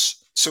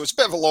 months. So it's a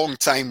bit of a long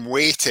time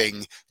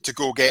waiting to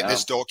go get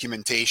this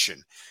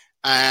documentation.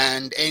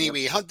 And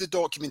anyway, he had the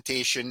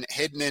documentation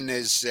hidden in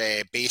his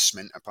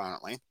basement,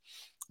 apparently.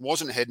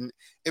 Wasn't hidden.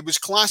 It was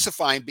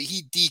classified, but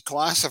he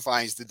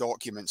declassifies the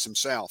documents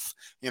himself.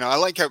 I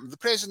like how the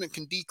president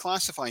can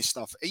declassify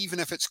stuff, even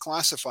if it's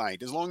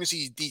classified, as long as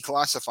he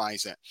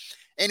declassifies it.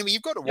 Anyway,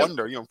 you've got to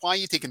wonder, why are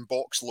you taking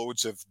box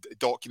loads of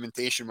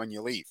documentation when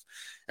you leave?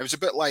 It was a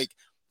bit like,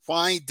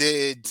 why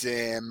did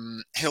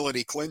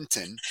Hillary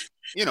Clinton,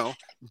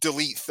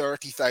 delete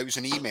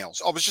 30,000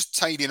 emails? I was just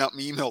tidying up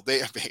my email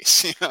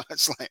database.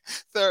 It's like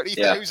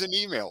 30,000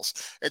 emails.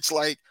 It's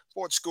like,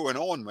 what's going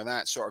on with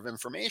that sort of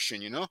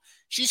information?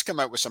 She's come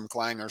out with some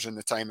clangers in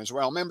the time as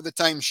well. Remember the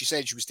time she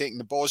said she was taking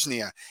to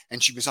Bosnia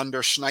and she was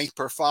under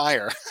sniper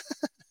fire?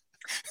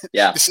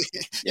 Yeah.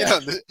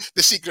 The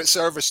Secret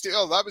Service.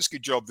 Oh, that was a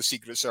good job. The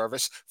Secret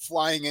Service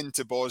flying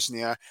into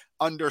Bosnia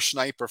under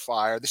sniper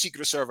fire. The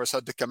Secret Service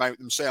had to come out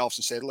themselves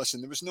and said,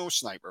 listen, there was no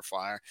sniper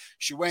fire.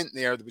 She went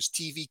there. There was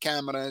TV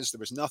cameras. There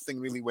was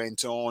nothing really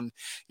went on.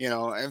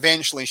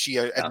 Eventually she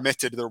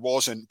admitted there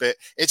wasn't, but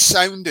it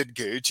sounded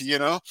good,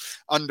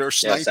 under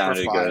sniper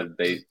sounded fire.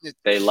 Good.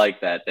 They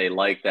like that. They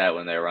like that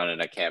when they're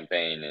running a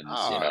campaign and,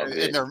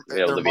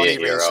 they're able to be a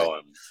hero.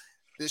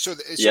 So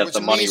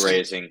the money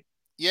raising.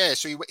 Yeah,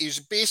 so he's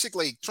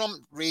basically,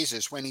 Trump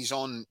raises when he's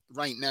on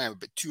right now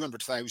about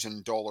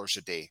 $200,000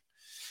 a day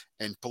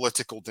in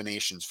political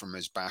donations from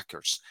his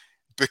backers.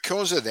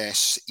 Because of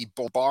this, he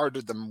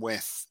bombarded them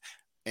with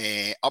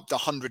up to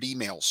 100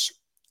 emails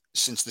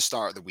since the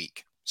start of the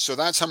week. So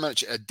that's how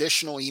much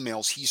additional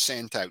emails he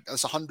sent out.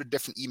 That's 100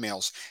 different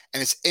emails,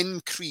 and it's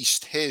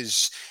increased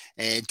his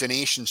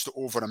donations to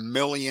over 1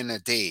 million a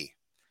day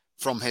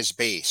from his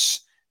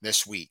base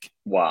this week.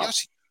 Wow.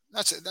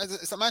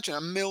 That's imagine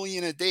 1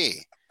 million a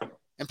day.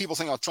 And people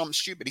think, oh, Trump's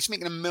stupid. He's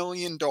making $1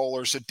 million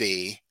a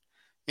day.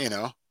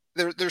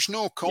 There's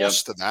no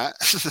cost to that.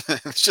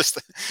 It's just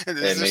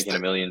making $1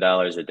 million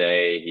a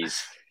day.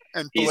 He's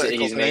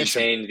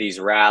maintained these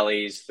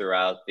rallies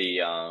throughout the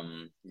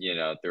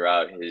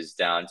throughout his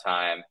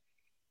downtime.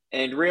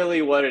 And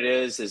really what it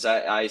is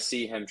I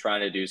see him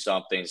trying to do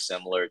something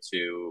similar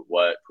to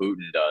what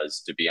Putin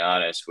does, to be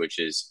honest, which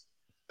is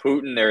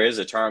Putin, there is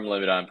a term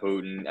limit on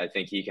Putin. I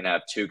think he can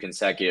have 2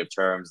 consecutive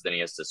terms, then he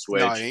has to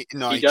switch. He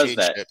does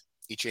that.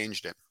 He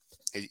changed it.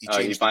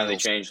 He finally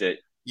changed it.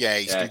 Yeah,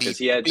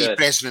 he had be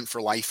president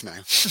for life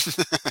now.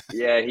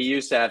 Yeah, he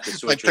used to have to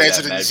switch like with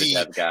President that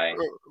Z. guy.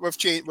 We've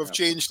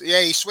changed.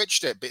 Yeah, he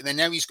switched it, but then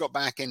now he's got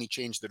back in. He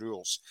changed the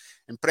rules.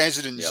 And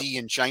President Z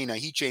in China,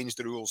 he changed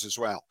the rules as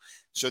well.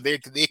 So they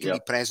can be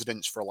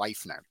presidents for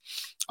life now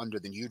under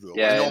the new rule.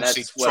 Yeah, and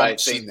that's what I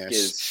think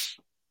is.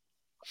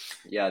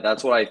 Yeah,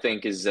 that's what I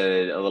think is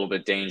a little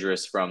bit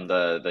dangerous from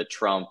the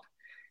Trump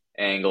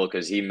angle,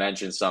 because he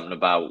mentioned something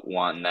about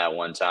wanting that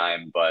one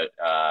time, but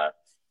I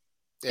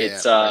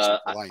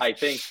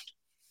think,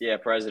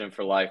 president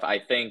for life. I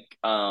think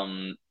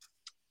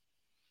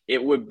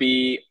it would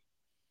be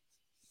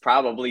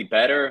probably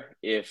better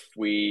if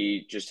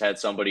we just had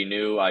somebody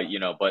new,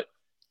 but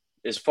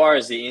as far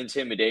as the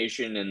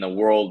intimidation in the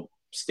world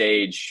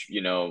stage,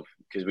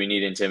 because we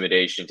need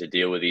intimidation to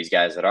deal with these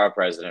guys that are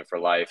president for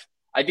life.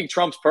 I think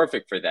Trump's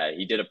perfect for that.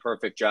 He did a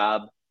perfect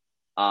job,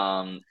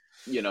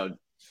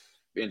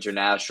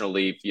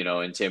 internationally,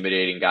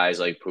 intimidating guys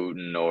like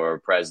Putin or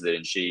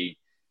President Xi,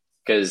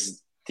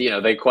 because,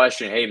 they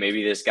question, hey,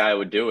 maybe this guy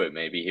would do it.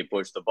 Maybe he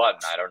pushed the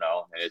button. I don't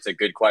know. And it's a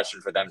good question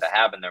for them to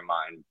have in their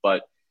mind.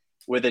 But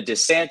with a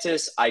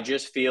DeSantis, I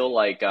just feel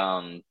like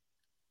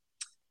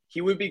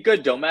he would be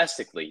good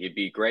domestically. He'd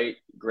be great.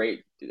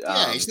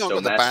 He's not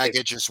got the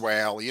baggage as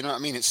well. You know what I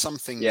mean? It's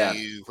something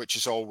new, which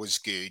is always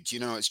good.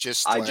 It's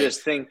just. I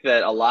just think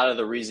that a lot of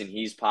the reason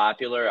he's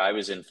popular. I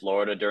was in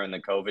Florida during the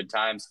COVID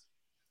times.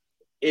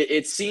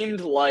 It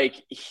seemed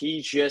like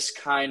he just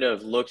kind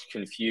of looked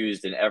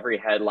confused in every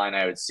headline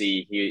I would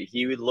see.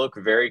 He would look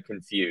very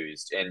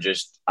confused and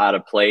just out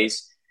of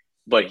place.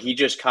 But he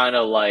just kind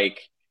of like.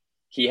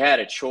 He had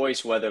a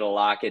choice whether to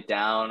lock it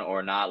down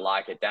or not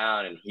lock it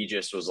down. And he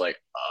just was like,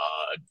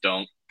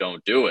 don't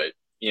do it,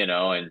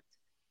 and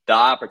the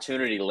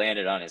opportunity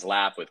landed on his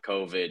lap with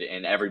COVID,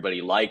 and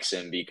everybody likes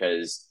him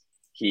because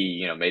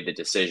he, made the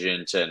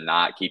decision to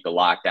not keep the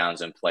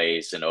lockdowns in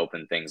place and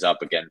open things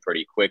up again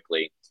pretty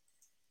quickly.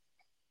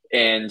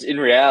 And in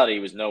reality, he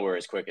was nowhere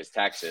as quick as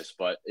Texas,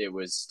 but it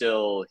was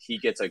still, he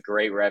gets a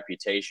great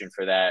reputation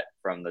for that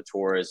from the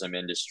tourism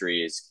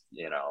industries,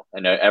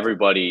 and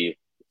everybody,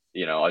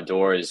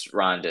 adores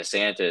Ron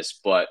DeSantis.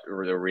 But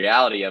the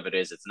reality of it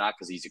is, it's not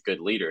because he's a good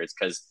leader. It's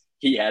because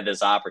he had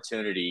this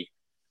opportunity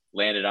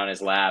landed on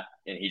his lap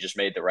and he just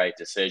made the right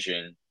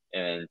decision.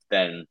 And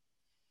then,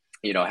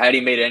 had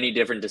he made any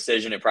different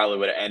decision, it probably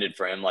would have ended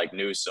for him like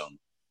Newsom,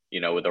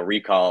 with a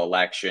recall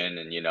election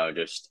and,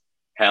 just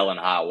hell and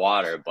hot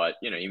water. But,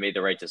 he made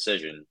the right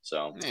decision.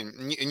 So,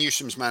 And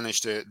Newsom's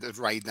managed to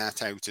ride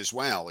that out as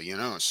well,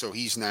 so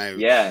he's now,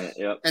 yeah.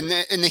 Yep.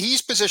 and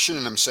he's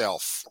positioning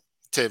himself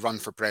to run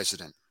for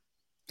president.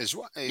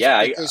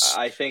 Yeah, Because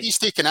I think he's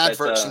taking that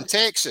adverts in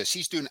Texas.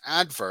 He's doing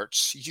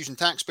adverts. He's using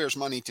taxpayers'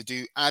 money to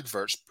do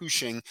adverts,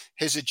 pushing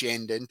his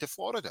agenda into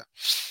Florida.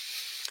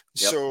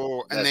 yep,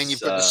 So, and then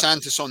you've that's got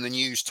DeSantis on the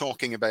news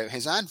talking about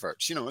his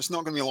adverts. It's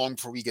not going to be long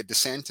before we get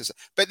DeSantis.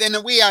 But in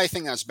a way, I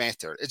think that's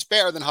better. It's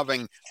better than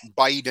having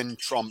Biden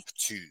Trump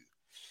 2,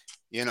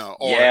 or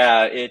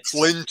yeah, it's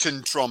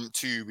Clinton Trump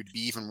 2 would be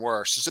even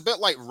worse. It's a bit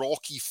like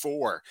Rocky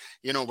 4,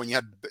 when you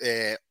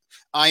had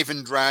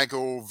Ivan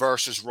Drago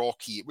versus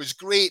Rocky. It was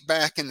great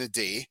back in the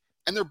day,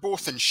 and they're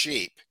both in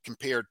shape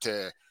compared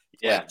to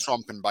yeah, like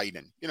Trump and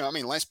Biden.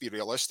 Let's be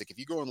realistic. If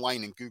you go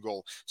online and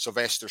Google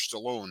Sylvester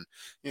Stallone,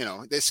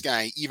 this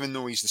guy, even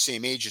though he's the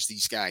same age as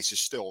these guys, is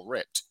still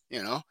ripped,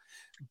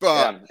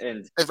 But yeah,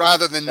 and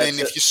rather than then, that's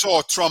it. if you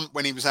saw Trump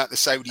when he was at the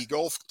Saudi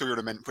golf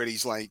tournament, where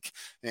he's like,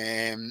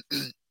 when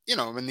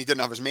he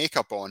didn't have his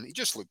makeup on, he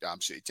just looked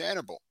absolutely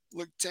terrible.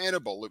 Looked Yeah,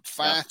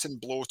 fat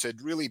and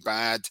bloated, really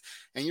bad.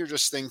 And you're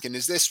just thinking,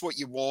 is this what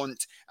you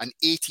want? An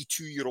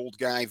 82-year-old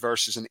guy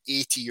versus an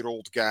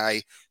 80-year-old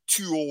guy,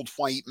 two old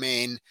white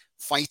men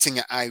fighting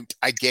it out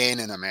again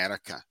in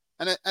America.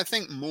 And I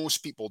think most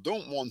people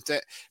don't want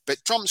it,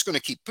 but Trump's going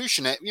to keep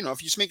pushing it. If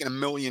he's making $1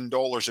 million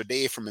a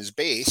day from his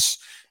base,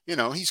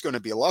 he's going to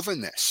be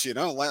loving this.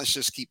 Let's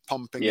just keep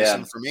pumping this yeah,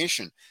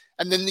 information.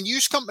 And then the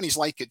news companies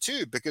like it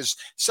too, because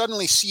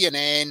suddenly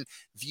CNN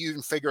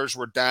viewing figures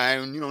were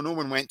down. No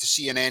one went to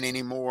CNN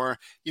anymore.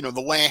 The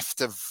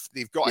left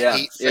they've got a yeah.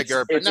 hate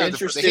figure, but It's now they've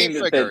got the hate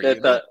interesting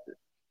figure.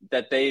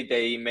 that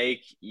they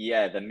make,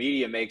 the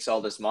media makes all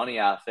this money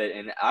off it.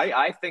 And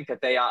I think that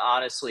they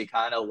honestly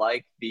kind of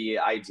like the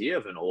idea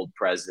of an old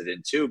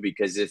president too,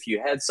 because if you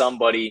had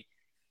somebody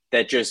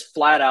that just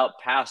flat out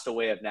passed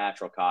away of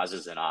natural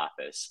causes in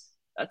office,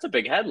 that's a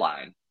big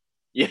headline.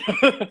 Yeah.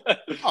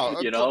 Oh,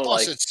 plus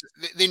Like, it's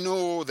they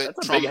know that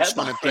that's a big Trump's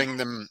going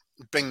headline.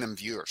 to bring them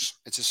viewers.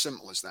 It's as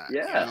simple as that,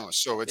 Yeah.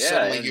 So it's Yeah.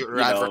 suddenly And, your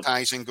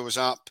advertising goes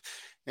up.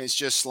 It's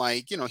just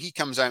like, he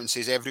comes out and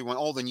says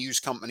all the news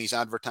companies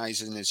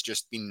advertising has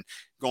just been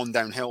gone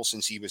downhill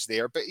since he was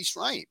there. But he's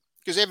right,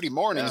 because every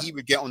morning yeah. he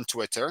would get on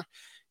Twitter,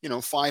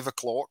 5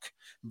 o'clock,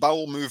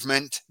 bowel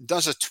movement,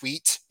 does a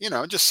tweet,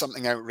 just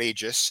something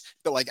outrageous,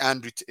 but like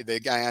the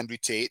guy Andrew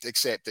Tate,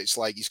 except it's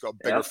like he's got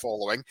a bigger Yep.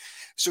 following.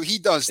 So he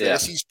does Yeah.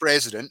 this, he's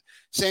president,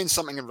 saying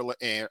something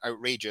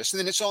outrageous. And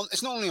then it's not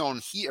only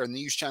on here,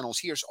 news channels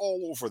here, it's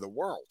all over the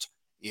world.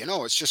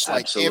 It's just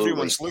like Absolutely.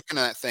 everyone's looking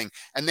at that thing.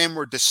 And then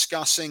we're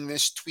discussing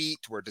this tweet.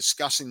 We're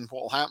discussing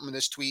what will happen with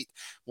this tweet.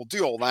 We'll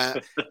do all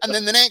that. And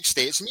then the next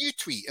day it's a new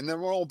tweet. And then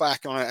we're all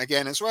back on it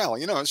again as well.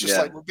 It's just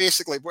Yeah. like we're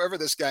basically, whatever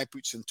this guy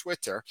puts on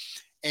Twitter,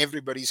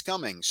 everybody's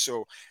coming.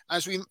 So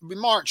as we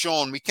march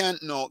on, we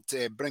can't not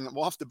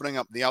we'll have to bring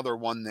up the other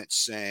one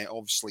that's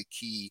obviously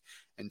key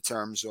in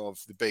terms of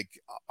the big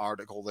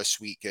article this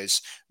week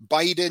is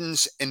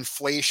Biden's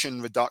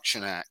Inflation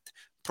Reduction Act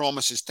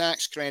promises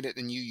tax credit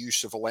and new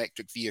use of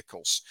electric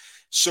vehicles.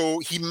 So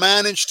he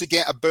managed to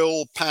get a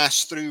bill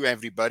passed through,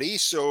 everybody.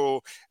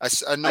 So I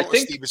I noticed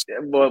think he was.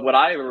 what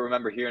I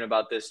remember hearing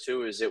about this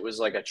too is it was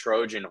like a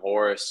Trojan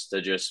horse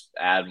to just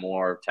add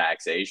more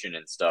taxation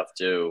and stuff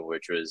too,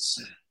 which was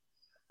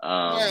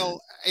um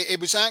Well,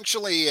 it was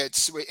actually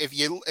if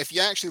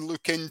you actually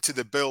look into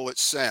the bill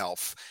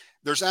itself,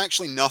 there's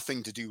actually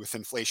nothing to do with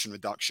inflation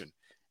reduction.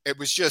 It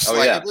was just oh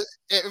like yeah.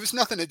 it was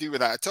nothing to do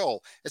with that at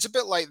all. It's a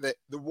bit like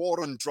the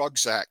War on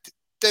Drugs Act.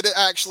 Did it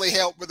actually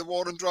help with the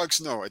war on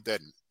drugs? No, it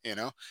didn't.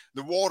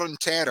 The war on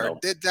terror, No.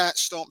 did that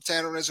stop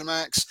terrorism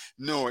acts?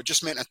 No, it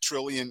just meant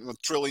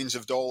trillions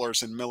of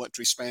dollars in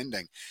military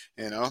spending.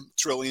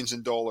 Trillions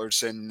of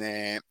dollars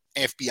in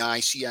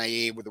FBI,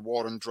 CIA with the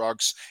war on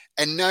drugs.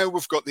 And now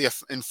we've got the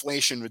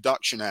Inflation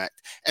Reduction Act.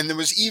 And there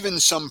was even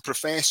some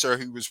professor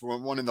who was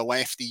one of the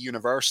lefty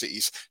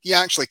universities. He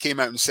actually came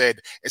out and said,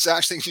 it's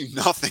actually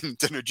nothing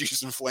to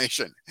reduce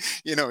inflation.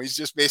 He's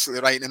just basically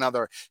writing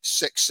another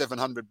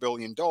 $700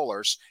 billion.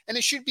 And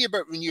it should be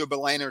about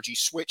renewable energy,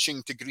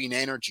 switching to green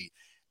energy.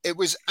 It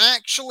was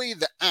actually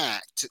the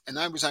act, and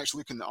I was actually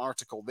looking at the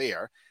article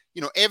there.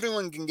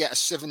 Everyone can get a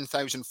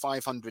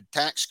 7,500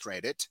 tax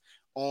credit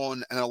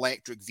on an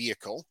electric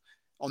vehicle.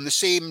 On the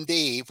same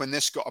day when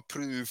this got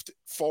approved,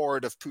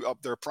 Ford have put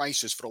up their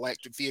prices for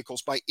electric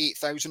vehicles by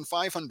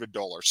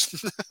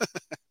 $8,500.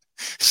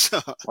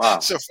 so, Wow.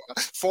 so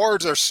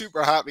Fords are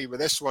super happy with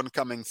this one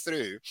coming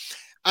through.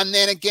 And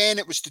then again,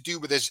 it was to do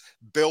with this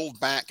Build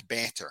Back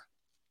Better.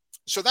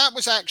 So that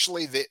was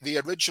actually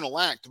the original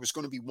act was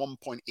going to be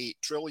 1.8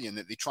 trillion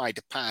that they tried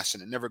to pass,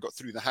 and it never got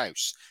through the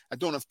House. I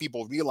don't know if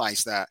people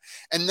realize that.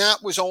 And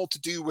that was all to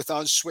do with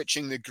us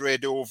switching the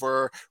grid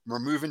over. We're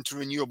moving to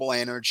renewable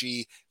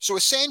energy. So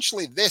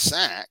essentially this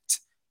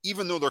act,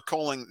 even though they're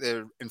calling it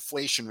the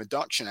Inflation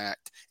Reduction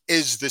Act,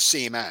 is the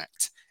same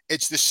act.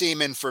 It's the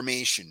same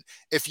information.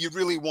 If you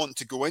really want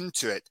to go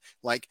into it,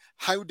 like,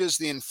 how does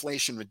the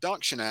Inflation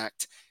Reduction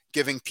Act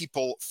giving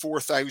people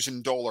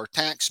 $4,000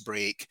 tax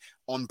break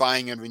on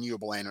buying a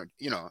renewable energy,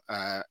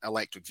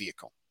 electric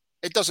vehicle?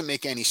 It doesn't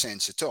make any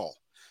sense at all,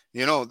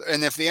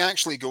 and if they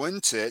actually go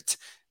into it,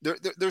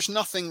 there's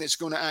nothing that's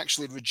going to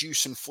actually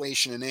reduce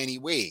inflation in any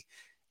way.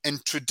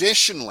 And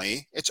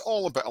traditionally, it's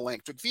all about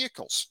electric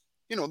vehicles.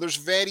 There's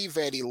very,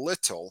 very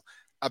little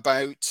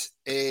about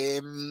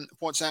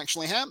what's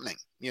actually happening,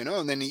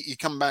 and then you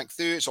come back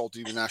through, it's all to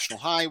do with National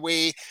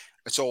Highway.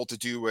 It's all to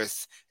do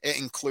with, it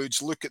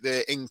includes, look at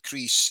the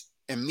increase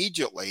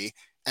immediately,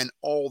 and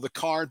all the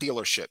car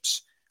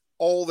dealerships,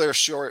 all their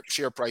share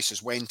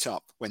prices went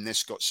up when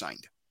this got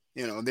signed.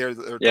 They're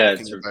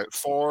talking about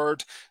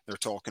Ford, they're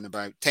talking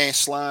about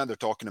Tesla, they're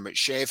talking about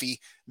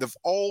Chevy. They've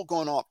all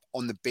gone up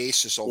on the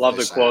basis of Love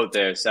this the quote act.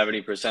 there.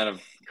 70%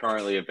 of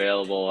currently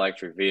available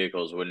electric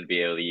vehicles wouldn't be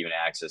able to even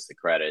access the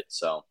credit.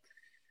 So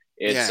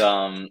it's,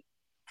 I'll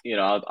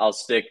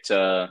stick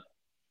to,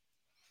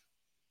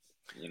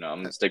 I'm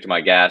going to stick to my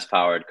gas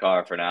powered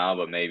car for now,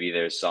 but maybe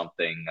there's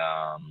something,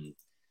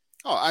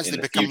 as they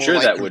become more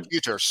like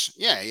computers.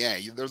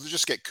 They'll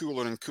just get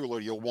cooler and cooler.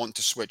 You'll want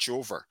to switch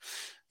over.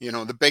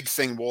 The big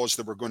thing was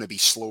there were going to be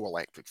slow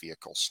electric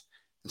vehicles.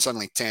 And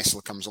suddenly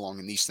Tesla comes along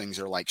and these things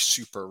are like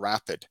super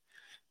rapid.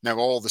 Now,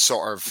 all the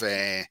sort of,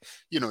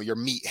 your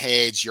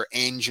meatheads, your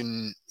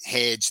engine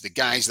heads, the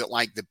guys that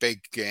like the big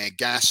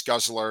gas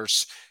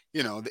guzzlers,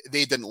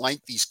 they didn't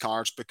like these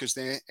cars because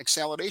the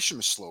acceleration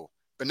was slow.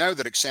 But now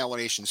that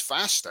acceleration's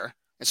faster,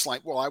 it's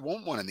like, well, I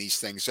want one of these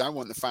things. I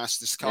want the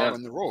fastest car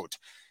on the road.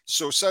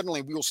 So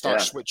suddenly we'll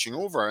start switching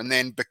over. And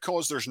then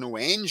because there's no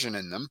engine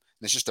in them,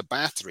 there's just a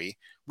battery,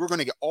 we're going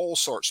to get all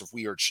sorts of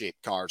weird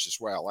shaped cars as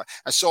well.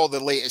 I saw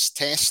the latest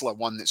Tesla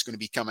one that's going to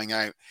be coming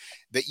out,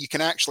 that you can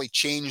actually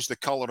change the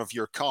color of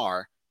your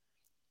car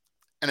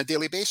on a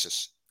daily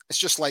basis. It's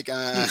just like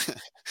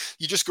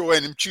you just go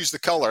in and choose the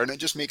color, and it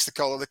just makes the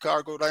color of the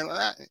car go down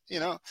like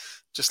that,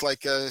 just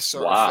like a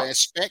sort of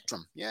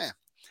spectrum. Yeah.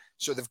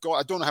 So they've got,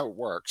 I don't know how it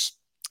works,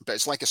 but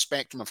it's like a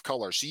spectrum of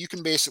colors. So you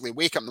can basically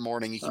wake up in the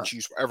morning, you can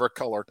choose whatever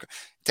color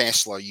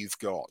Tesla you've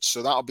got.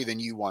 So that'll be the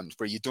new one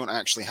where you don't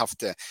actually have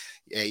to,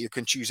 you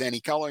can choose any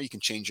color. You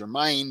can change your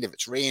mind. If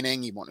it's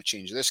raining, you want to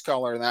change this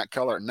color, that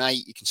color. At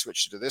night, you can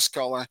switch to this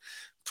color.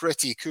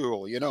 Pretty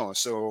cool,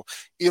 So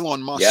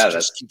Elon Musk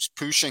just keeps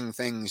pushing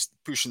things,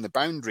 pushing the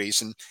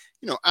boundaries. And,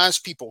 as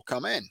people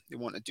come in, they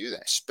want to do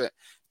this. But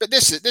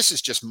this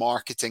is just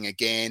marketing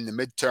again. The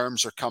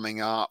midterms are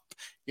coming up.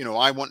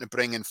 I want to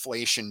bring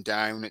inflation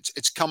down.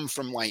 It's come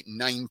from like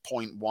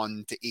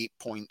 9.1 to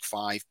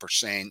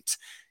 8.5%.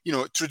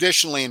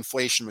 Traditionally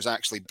inflation was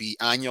actually beat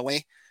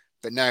annually,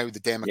 but now the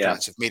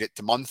Democrats have made it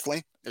to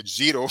monthly. It's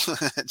zero.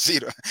 It's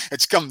zero.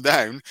 It's come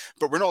down,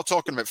 but we're not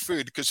talking about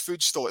food because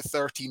food's still at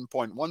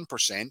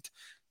 13.1%.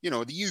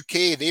 The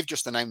UK, they've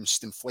just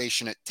announced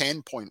inflation at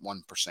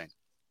 10.1%.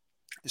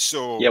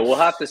 So we'll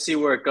have to see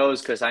where it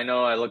goes, because I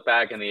know I look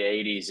back in the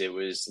 80s, it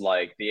was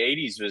like the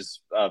 80s was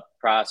a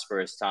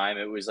prosperous time.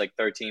 It was like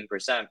 13%,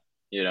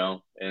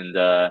 and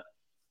they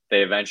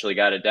eventually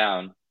got it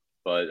down.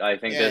 But I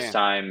think this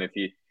time,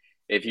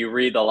 if you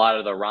read a lot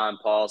of the Ron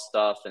Paul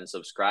stuff and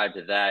subscribe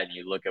to that, and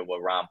you look at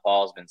what Ron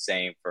Paul's been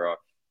saying for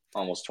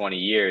almost 20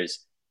 years,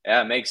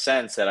 it makes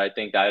sense that I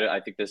think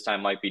this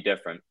time might be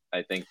different.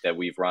 I think that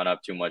we've run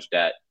up too much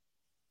debt.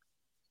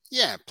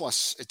 Yeah,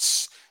 plus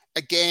it's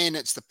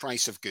the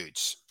price of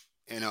goods,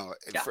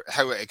 for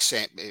how it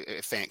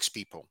affects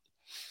people.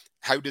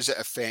 How does it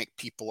affect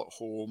people at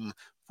home?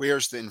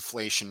 Where's the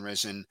inflation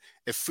risen?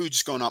 If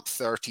food's gone up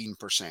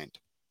 13%,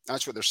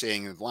 that's what they're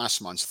saying in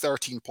last month,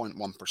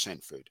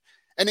 13.1% food.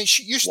 And it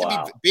used to be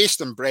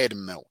based on bread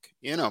and milk.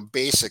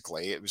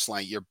 Basically, it was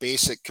like your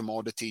basic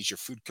commodities, your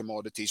food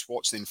commodities.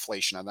 What's the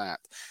inflation of that?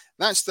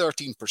 That's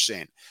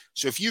 13%.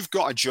 So if you've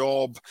got a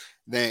job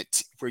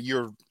where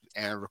you're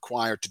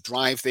required to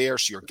drive there,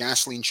 so your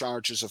gasoline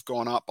charges have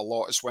gone up a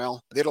lot as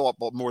well. They're a lot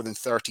more than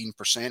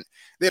 13%.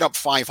 They're up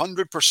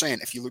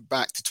 500% if you look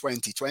back to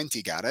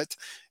 2020, Garrett.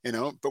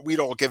 But we're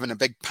all given a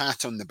big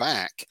pat on the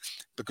back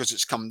because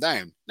it's come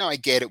down. Now I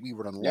get it, we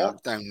were on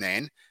lockdown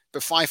then,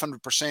 but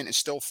 500% is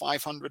still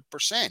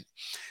 500%.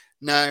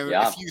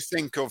 Now, if you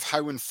think of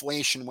how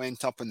inflation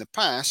went up in the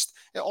past,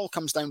 it all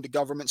comes down to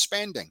government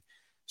spending.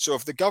 So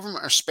if the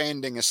government are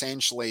spending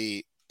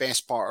essentially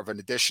best part of an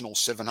additional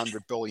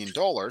 $700 billion,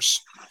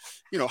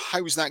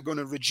 how is that going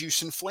to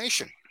reduce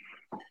inflation?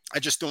 I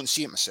just don't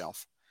see it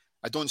myself.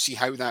 I don't see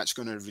how that's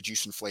going to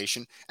reduce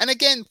inflation. And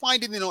again, why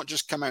did they not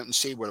just come out and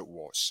say what it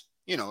was?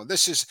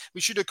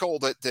 We should have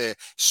called it the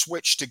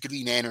Switch to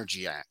Green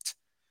Energy Act.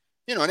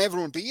 You know, and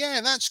everyone would be, yeah,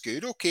 that's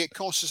good. Okay, it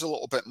costs us a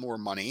little bit more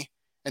money.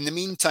 In the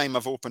meantime,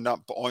 I've opened up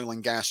oil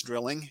and gas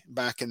drilling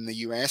back in the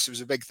US. It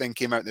was a big thing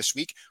came out this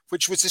week,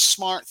 which was a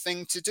smart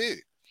thing to do.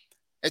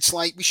 It's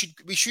like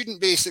we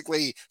shouldn't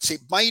basically say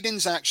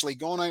Biden's actually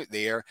gone out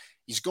there.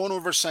 He's gone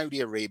over Saudi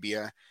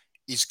Arabia.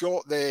 He's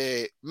got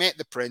the met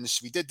the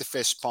prince. We did the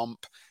fist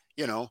pump.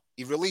 You know,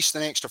 he released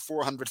an extra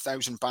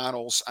 400,000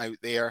 barrels out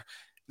there.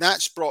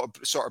 That's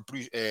brought sort of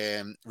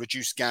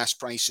reduced gas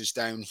prices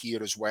down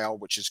here as well,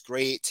 which is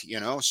great, you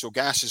know. So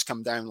gas has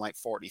come down like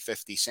 40,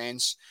 50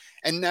 cents.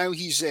 And now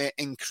he's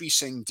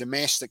increasing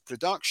domestic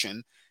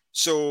production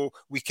so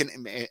we can,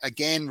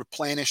 again,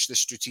 replenish the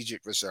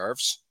strategic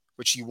reserves,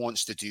 which he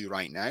wants to do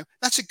right now.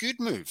 That's a good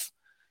move.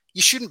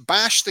 You shouldn't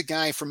bash the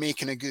guy for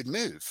making a good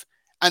move.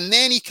 And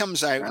then he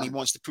comes out and he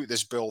wants to put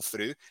this bill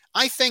through.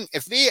 I think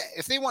if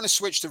they want to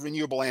switch to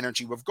renewable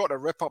energy, we've got to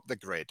rip up the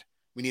grid.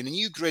 We need a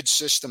new grid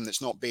system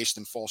that's not based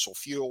in fossil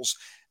fuels.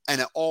 And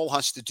it all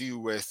has to do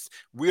with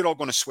we're all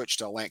going to switch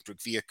to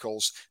electric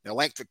vehicles, the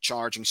electric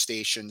charging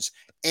stations,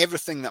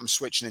 everything that I'm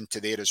switching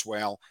into there as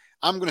well.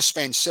 I'm going to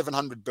spend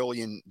 $700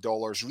 billion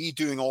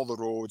redoing all the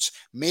roads,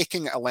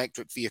 making it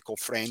electric vehicle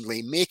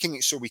friendly, making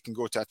it so we can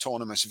go to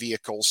autonomous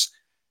vehicles.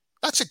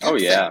 That's a good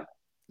thing.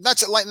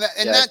 That's like that.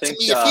 And that to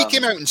me, if he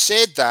came out and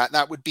said that,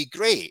 that would be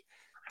great.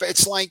 But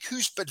it's like,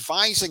 who's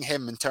advising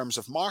him in terms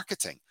of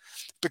marketing?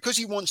 Because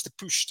he wants to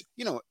push,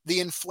 you know, the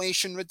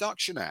Inflation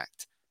Reduction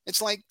Act.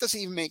 It's like, doesn't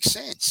even make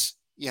sense,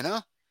 you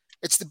know?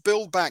 It's the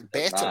Build Back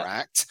Better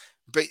Act,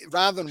 but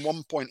rather than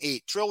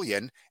 1.8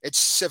 trillion, it's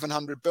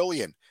 700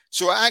 billion.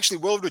 So it actually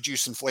will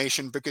reduce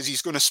inflation because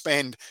he's going to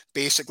spend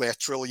basically $1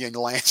 trillion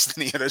less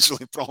than he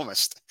originally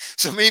promised.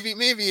 So maybe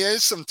there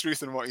is some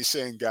truth in what he's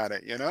saying,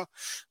 Garrett, you know?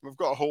 We've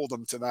got to hold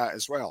him to that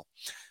as well.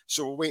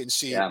 So we'll wait and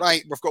see. Yeah.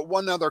 Right, we've got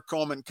one other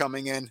comment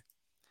coming in.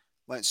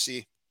 Let's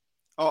see.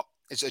 Oh,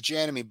 it's a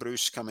Jeremy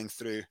Bruce coming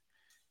through.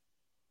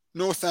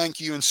 No thank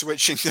you in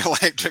switching to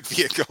electric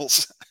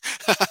vehicles.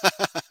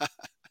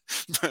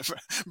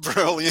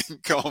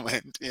 Brilliant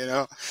comment, you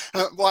know.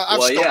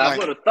 I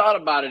would have thought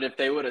about it if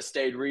they would have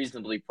stayed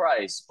reasonably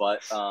priced,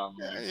 but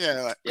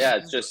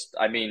it's just,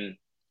 I mean,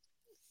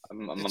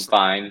 I'm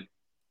fine.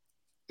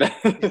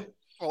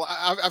 Well,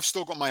 I've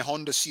still got my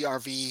Honda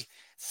CRV,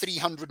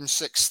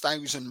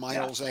 306,000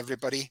 miles,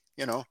 everybody,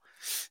 you know.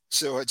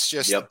 So it's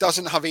just, it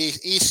doesn't have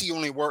AC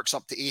only works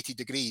up to 80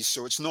 degrees.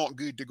 So it's not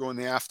good to go in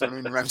the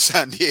afternoon around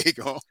San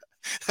Diego.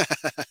 I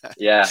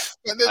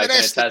can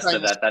attest to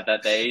that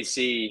the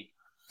AC,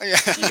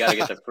 you got to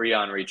get the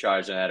Freon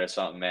recharge on that or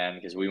something, man.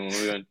 Because when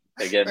we went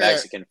to get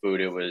Mexican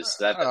food, it was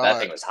that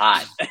thing was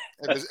hot.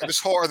 it was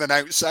hotter than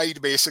outside,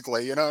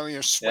 basically. You know,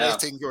 you're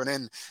sweating going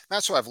in.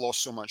 That's why I've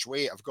lost so much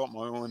weight. I've got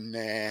my own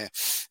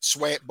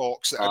sweat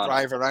box that I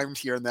drive around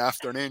here in the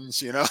afternoons.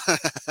 You know,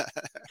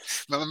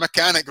 my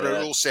mechanic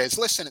Raul says,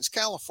 "Listen, it's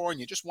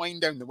California. Just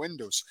wind down the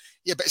windows."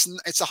 Yeah, but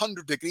it's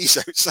 100 degrees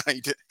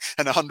outside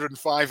and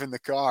 105 in the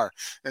car.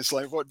 It's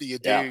like, what do you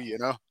do? You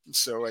know,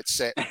 so it's.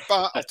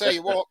 But I'll tell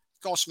you what.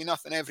 Costs me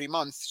nothing every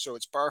month, so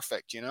it's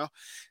perfect, you know.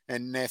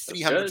 And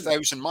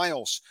 300,000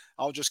 miles,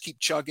 I'll just keep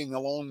chugging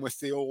along with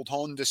the old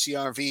Honda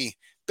CRV.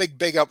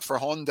 Big up for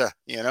Honda,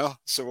 you know.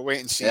 So we'll wait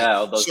and see.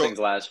 Yeah, those things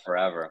last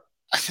forever.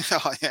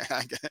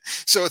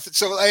 So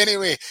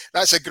anyway,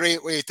 that's a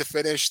great way to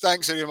finish.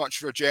 Thanks very much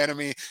for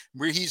Jeremy.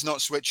 He's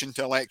not switching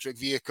to electric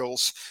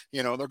vehicles.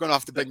 You know, they're going to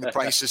have to bring the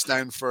prices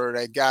down for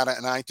Garrett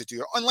and I to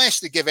do it,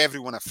 unless they give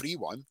everyone a free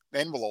one.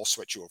 Then we'll all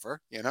switch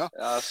over. You know,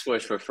 I'll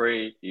switch for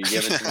free. You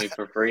give it to me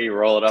for free.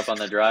 Roll it up on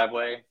the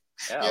driveway.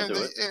 Yeah, I'll do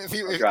it.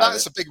 If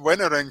that's a big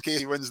winner in case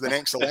he wins the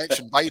next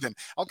election, Biden,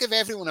 I'll give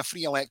everyone a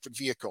free electric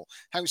vehicle.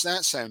 How's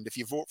that sound if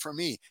you vote for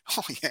me?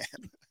 Oh, yeah.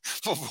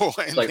 We'll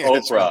it's like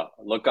Oprah. Well.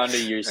 Look under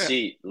your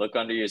seat. Look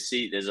under your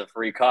seat. There's a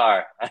free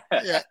car.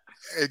 Yeah,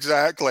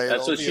 exactly.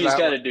 That's what she's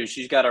got to do.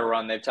 She's got to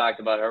run. They've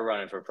talked about her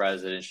running for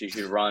president. She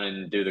should run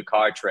and do the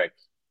car trick.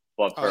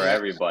 But for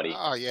everybody.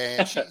 Oh,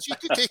 yeah. She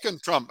could take on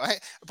Trump.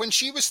 When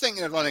she was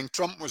thinking of running,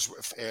 Trump was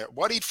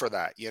worried for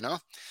that, you know?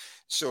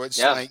 So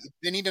it's like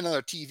they need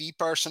another TV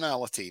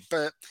personality,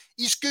 but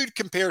he's good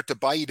compared to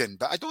Biden.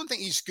 But I don't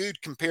think he's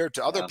good compared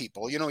to other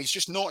people. You know, he's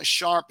just not as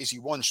sharp as he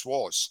once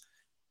was.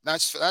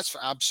 That's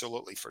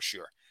absolutely for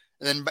sure.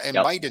 And then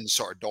Biden's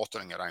sort of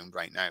doddering around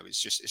right now.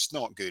 It's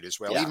not good as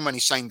well. Yeah. Even when he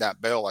signed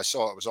that bill, I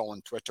saw it was all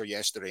on Twitter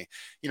yesterday.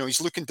 You know,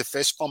 he's looking to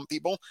fist pump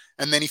people,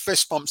 and then he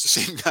fist pumps the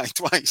same guy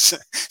twice.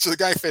 So the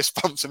guy fist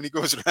pumps him, and he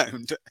goes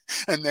around,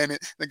 and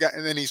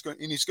then he's got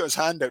his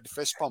hand out to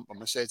fist pump him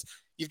and says,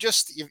 "You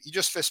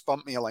just fist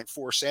bumped me like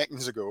 4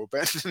 seconds ago,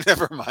 but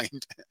never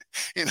mind."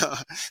 You know,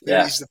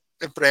 he's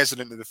the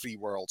president of the free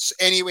world. So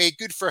anyway,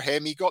 good for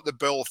him. He got the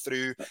bill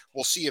through.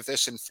 We'll see if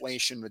this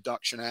Inflation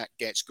Reduction Act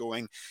gets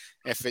going.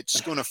 If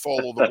it's going to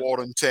follow the war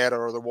on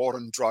terror or the war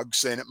on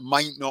drugs, then it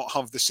might not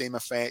have the same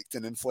effect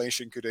and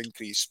inflation could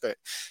increase, but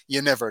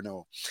you never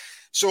know.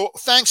 So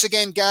thanks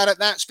again, Garrett.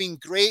 That's been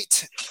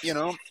great. You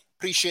know,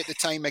 appreciate the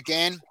time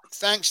again.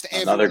 Thanks to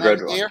everyone out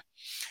there.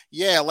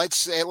 Yeah,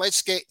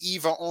 let's get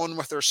Eva on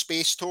with her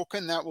space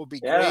token. That will be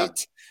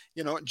great.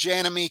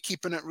 Jeremy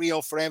keeping it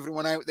real for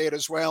everyone out there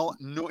as well.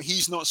 No,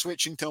 he's not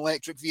switching to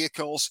electric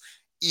vehicles.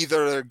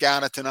 Either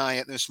Garrett and I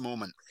at this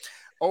moment.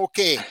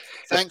 Okay,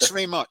 thanks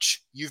very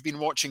much. You've been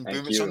watching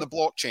Boom. It's on the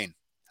blockchain.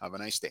 Have a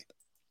nice day.